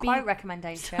called Quote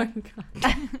recommendation.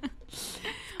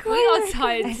 We are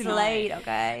tired It's tonight. late,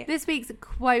 okay? This week's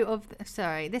quote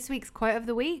of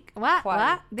the week. What? Quote.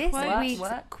 What? This Quote. week's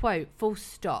What? quote. Full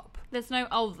stop. There's no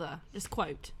other, just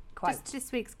quote. Quote. Just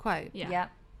this week's quote. Yeah.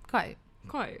 Quote.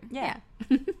 Quote. Yeah.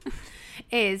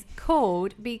 Is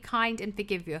called "Be kind and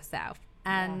forgive yourself,"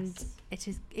 and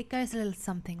Yes. it goes a little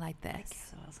something like this.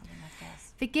 So, something like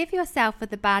this. Forgive yourself for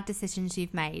the bad decisions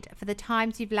you've made, for the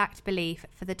times you've lacked belief,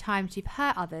 for the times you've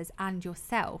hurt others and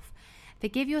yourself.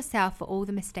 Forgive yourself for all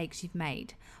the mistakes you've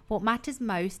made. What matters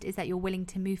most is that you're willing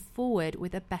to move forward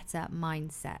with a better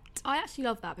mindset. I actually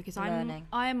love that because Learning.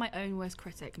 I am my own worst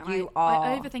critic. And You I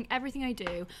are. overthink everything I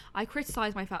do. I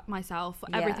criticize myself for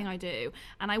Yeah. everything I do,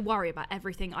 and I worry about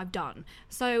everything I've done.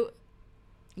 So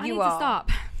I You need are. to stop.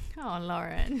 Oh,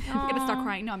 Lauren. I'm gonna start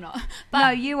crying. No, I'm not. No,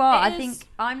 you are. it I think is-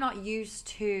 I'm not used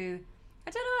to. I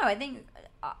don't know. I think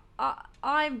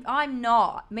I'm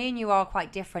not. Me and you are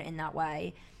quite different in that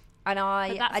way. And But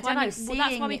I that's don't why know, we- well,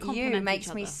 that's why we seeing complement you makes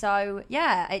each me other. so,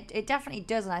 yeah, it definitely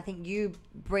does. And I think you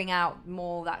bring out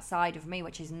more that side of me,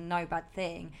 which is no bad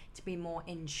thing, to be more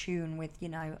in tune with,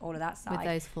 all of that side. With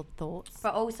those full thoughts.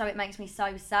 But also it makes me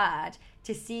so sad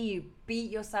to see you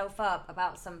beat yourself up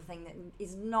about something that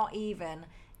is not even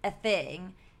a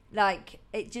thing. Like,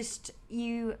 it just,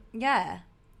 you are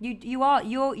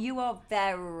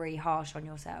very harsh on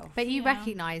yourself. But you Yeah.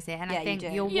 recognise it, and Yeah, I you think do.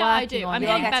 you're Yeah, I working do. on I'm it.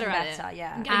 getting You're better getting at it. better,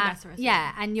 yeah. I'm getting And- better at it.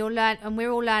 yeah, and you'll learn, and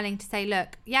we're all learning to say,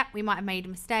 look, yeah, we might have made a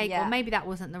mistake, Yeah. or maybe that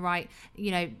wasn't the right,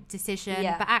 decision.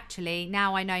 Yeah. But actually,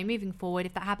 now I know moving forward,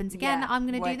 if that happens again, Yeah. I'm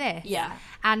going to do What- this. Yeah.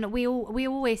 And we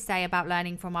always say about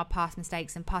learning from our past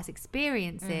mistakes and past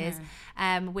experiences,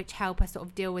 which help us sort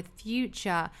of deal with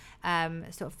future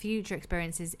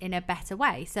experiences in a better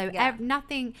way. So Yeah.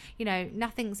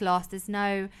 nothing's lost. There's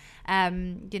no,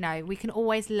 we can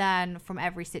always learn from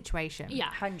every situation. Yeah.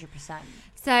 100%.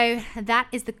 So that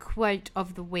is the quote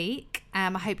of the week. I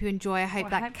hope you enjoy. I hope I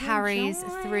that hope you carries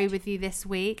enjoyed. through with you this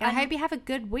week. And I And- hope you have a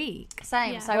good week.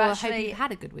 Same. Yeah. So Or I hope actually, you've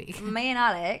had a good week. me and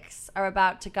Alex are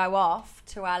about to go off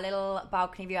to our little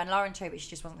balcony view, and Lauren too, but she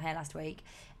just wasn't here last week,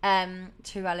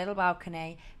 to our little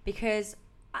balcony, because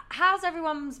how's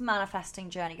everyone's manifesting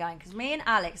journey going? Because me and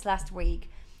Alex last week,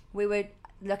 we were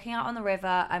looking out on the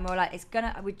river, and we were like,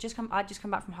 I'd just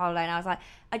come back from holiday, and I was like,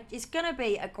 it's gonna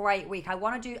be a great week.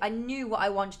 I knew what I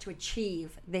wanted to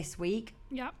achieve this week.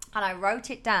 Yeah. And I wrote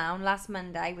it down last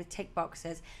Monday with tick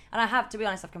boxes. And I have, to be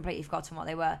honest, I've completely forgotten what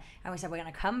they were. And we said, we're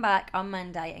going to come back on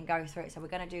Monday and go through it. So we're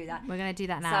going to do that. We're going to do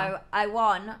that now.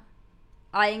 So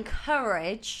I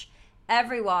encourage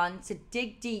everyone to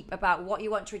dig deep about what you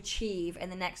want to achieve in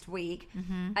the next week.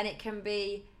 Mm-hmm. And it can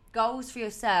be goals for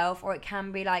yourself, or it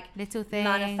can be like Little things.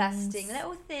 manifesting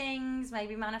little things,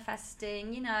 maybe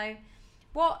manifesting,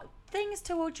 what things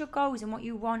towards your goals and what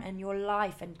you want in your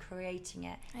life, and creating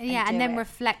it. Yeah, and do then it.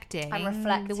 reflecting the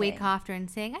week reflecting. after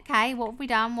and seeing, okay, what have we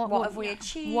done? What have we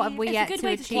achieved? What have we It's yet a good to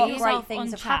way to achieve? keep What yourself great things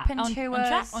on have track, happened on to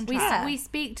track, us. on We, track. we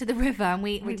speak to the river, and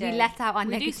we do. let out our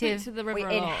We do speak negative to the river We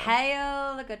a lot.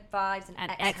 inhale the good vibes and,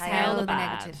 And exhale exhale the the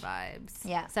bad. negative vibes.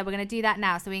 Yeah. So we're going to do that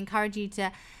now. So we encourage you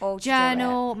to All to do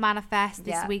journal, manifest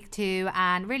this Yeah. week too,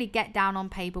 and really get down on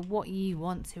paper what you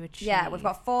want to achieve. Yeah, we've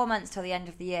got 4 months till the end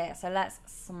of the year, so let's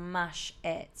smash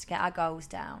it. Get our goals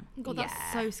down. God, that's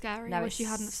Yeah. so scary. No, I wish it's you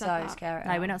hadn't said so that. scary.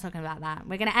 No, we're not talking about that.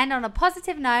 We're going to end on a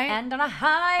positive note. End on a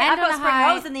high. End I've on got a spring high.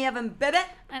 rolls in the oven, baby.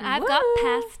 And I've got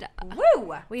Woo. pasta.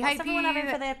 Woo! We What's hope everyone you-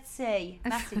 having for their tea?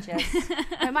 Messages.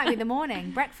 It might be the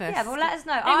morning breakfast. Yeah, but let us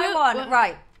know.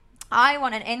 will- I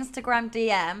want an Instagram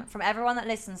DM from everyone that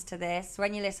listens to this.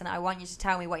 When you listen, I want you to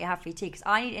tell me what you have for your tea, because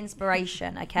I need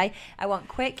inspiration, okay? I want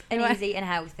quick and Right. easy and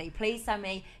healthy. Please send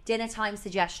me dinner time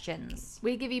suggestions.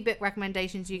 We give you book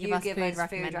recommendations. You give us food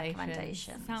recommendations.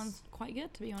 recommendations. Sounds quite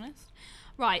good, to be honest.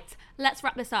 Right, let's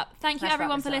wrap this up. Thank you, Let's wrap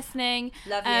everyone, this for up. listening.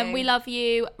 Love you. We love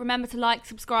you. Remember to like,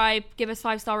 subscribe, give us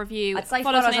 5-star review. I'd say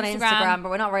follow us on Instagram, but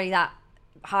we're not really that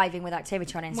hiving with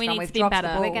activity on Instagram. We need We've to be dropped the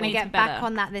better. ball. We're going to We need get to be back better.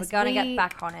 on that this We're going to week. get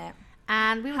back on it.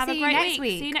 And we will Have see a you great next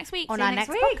week. See you next week. on See you our next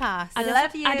next week. podcast. I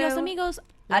love you. Adios, amigos.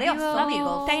 Adios, you all.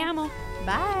 amigos. Te amo.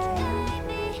 Bye.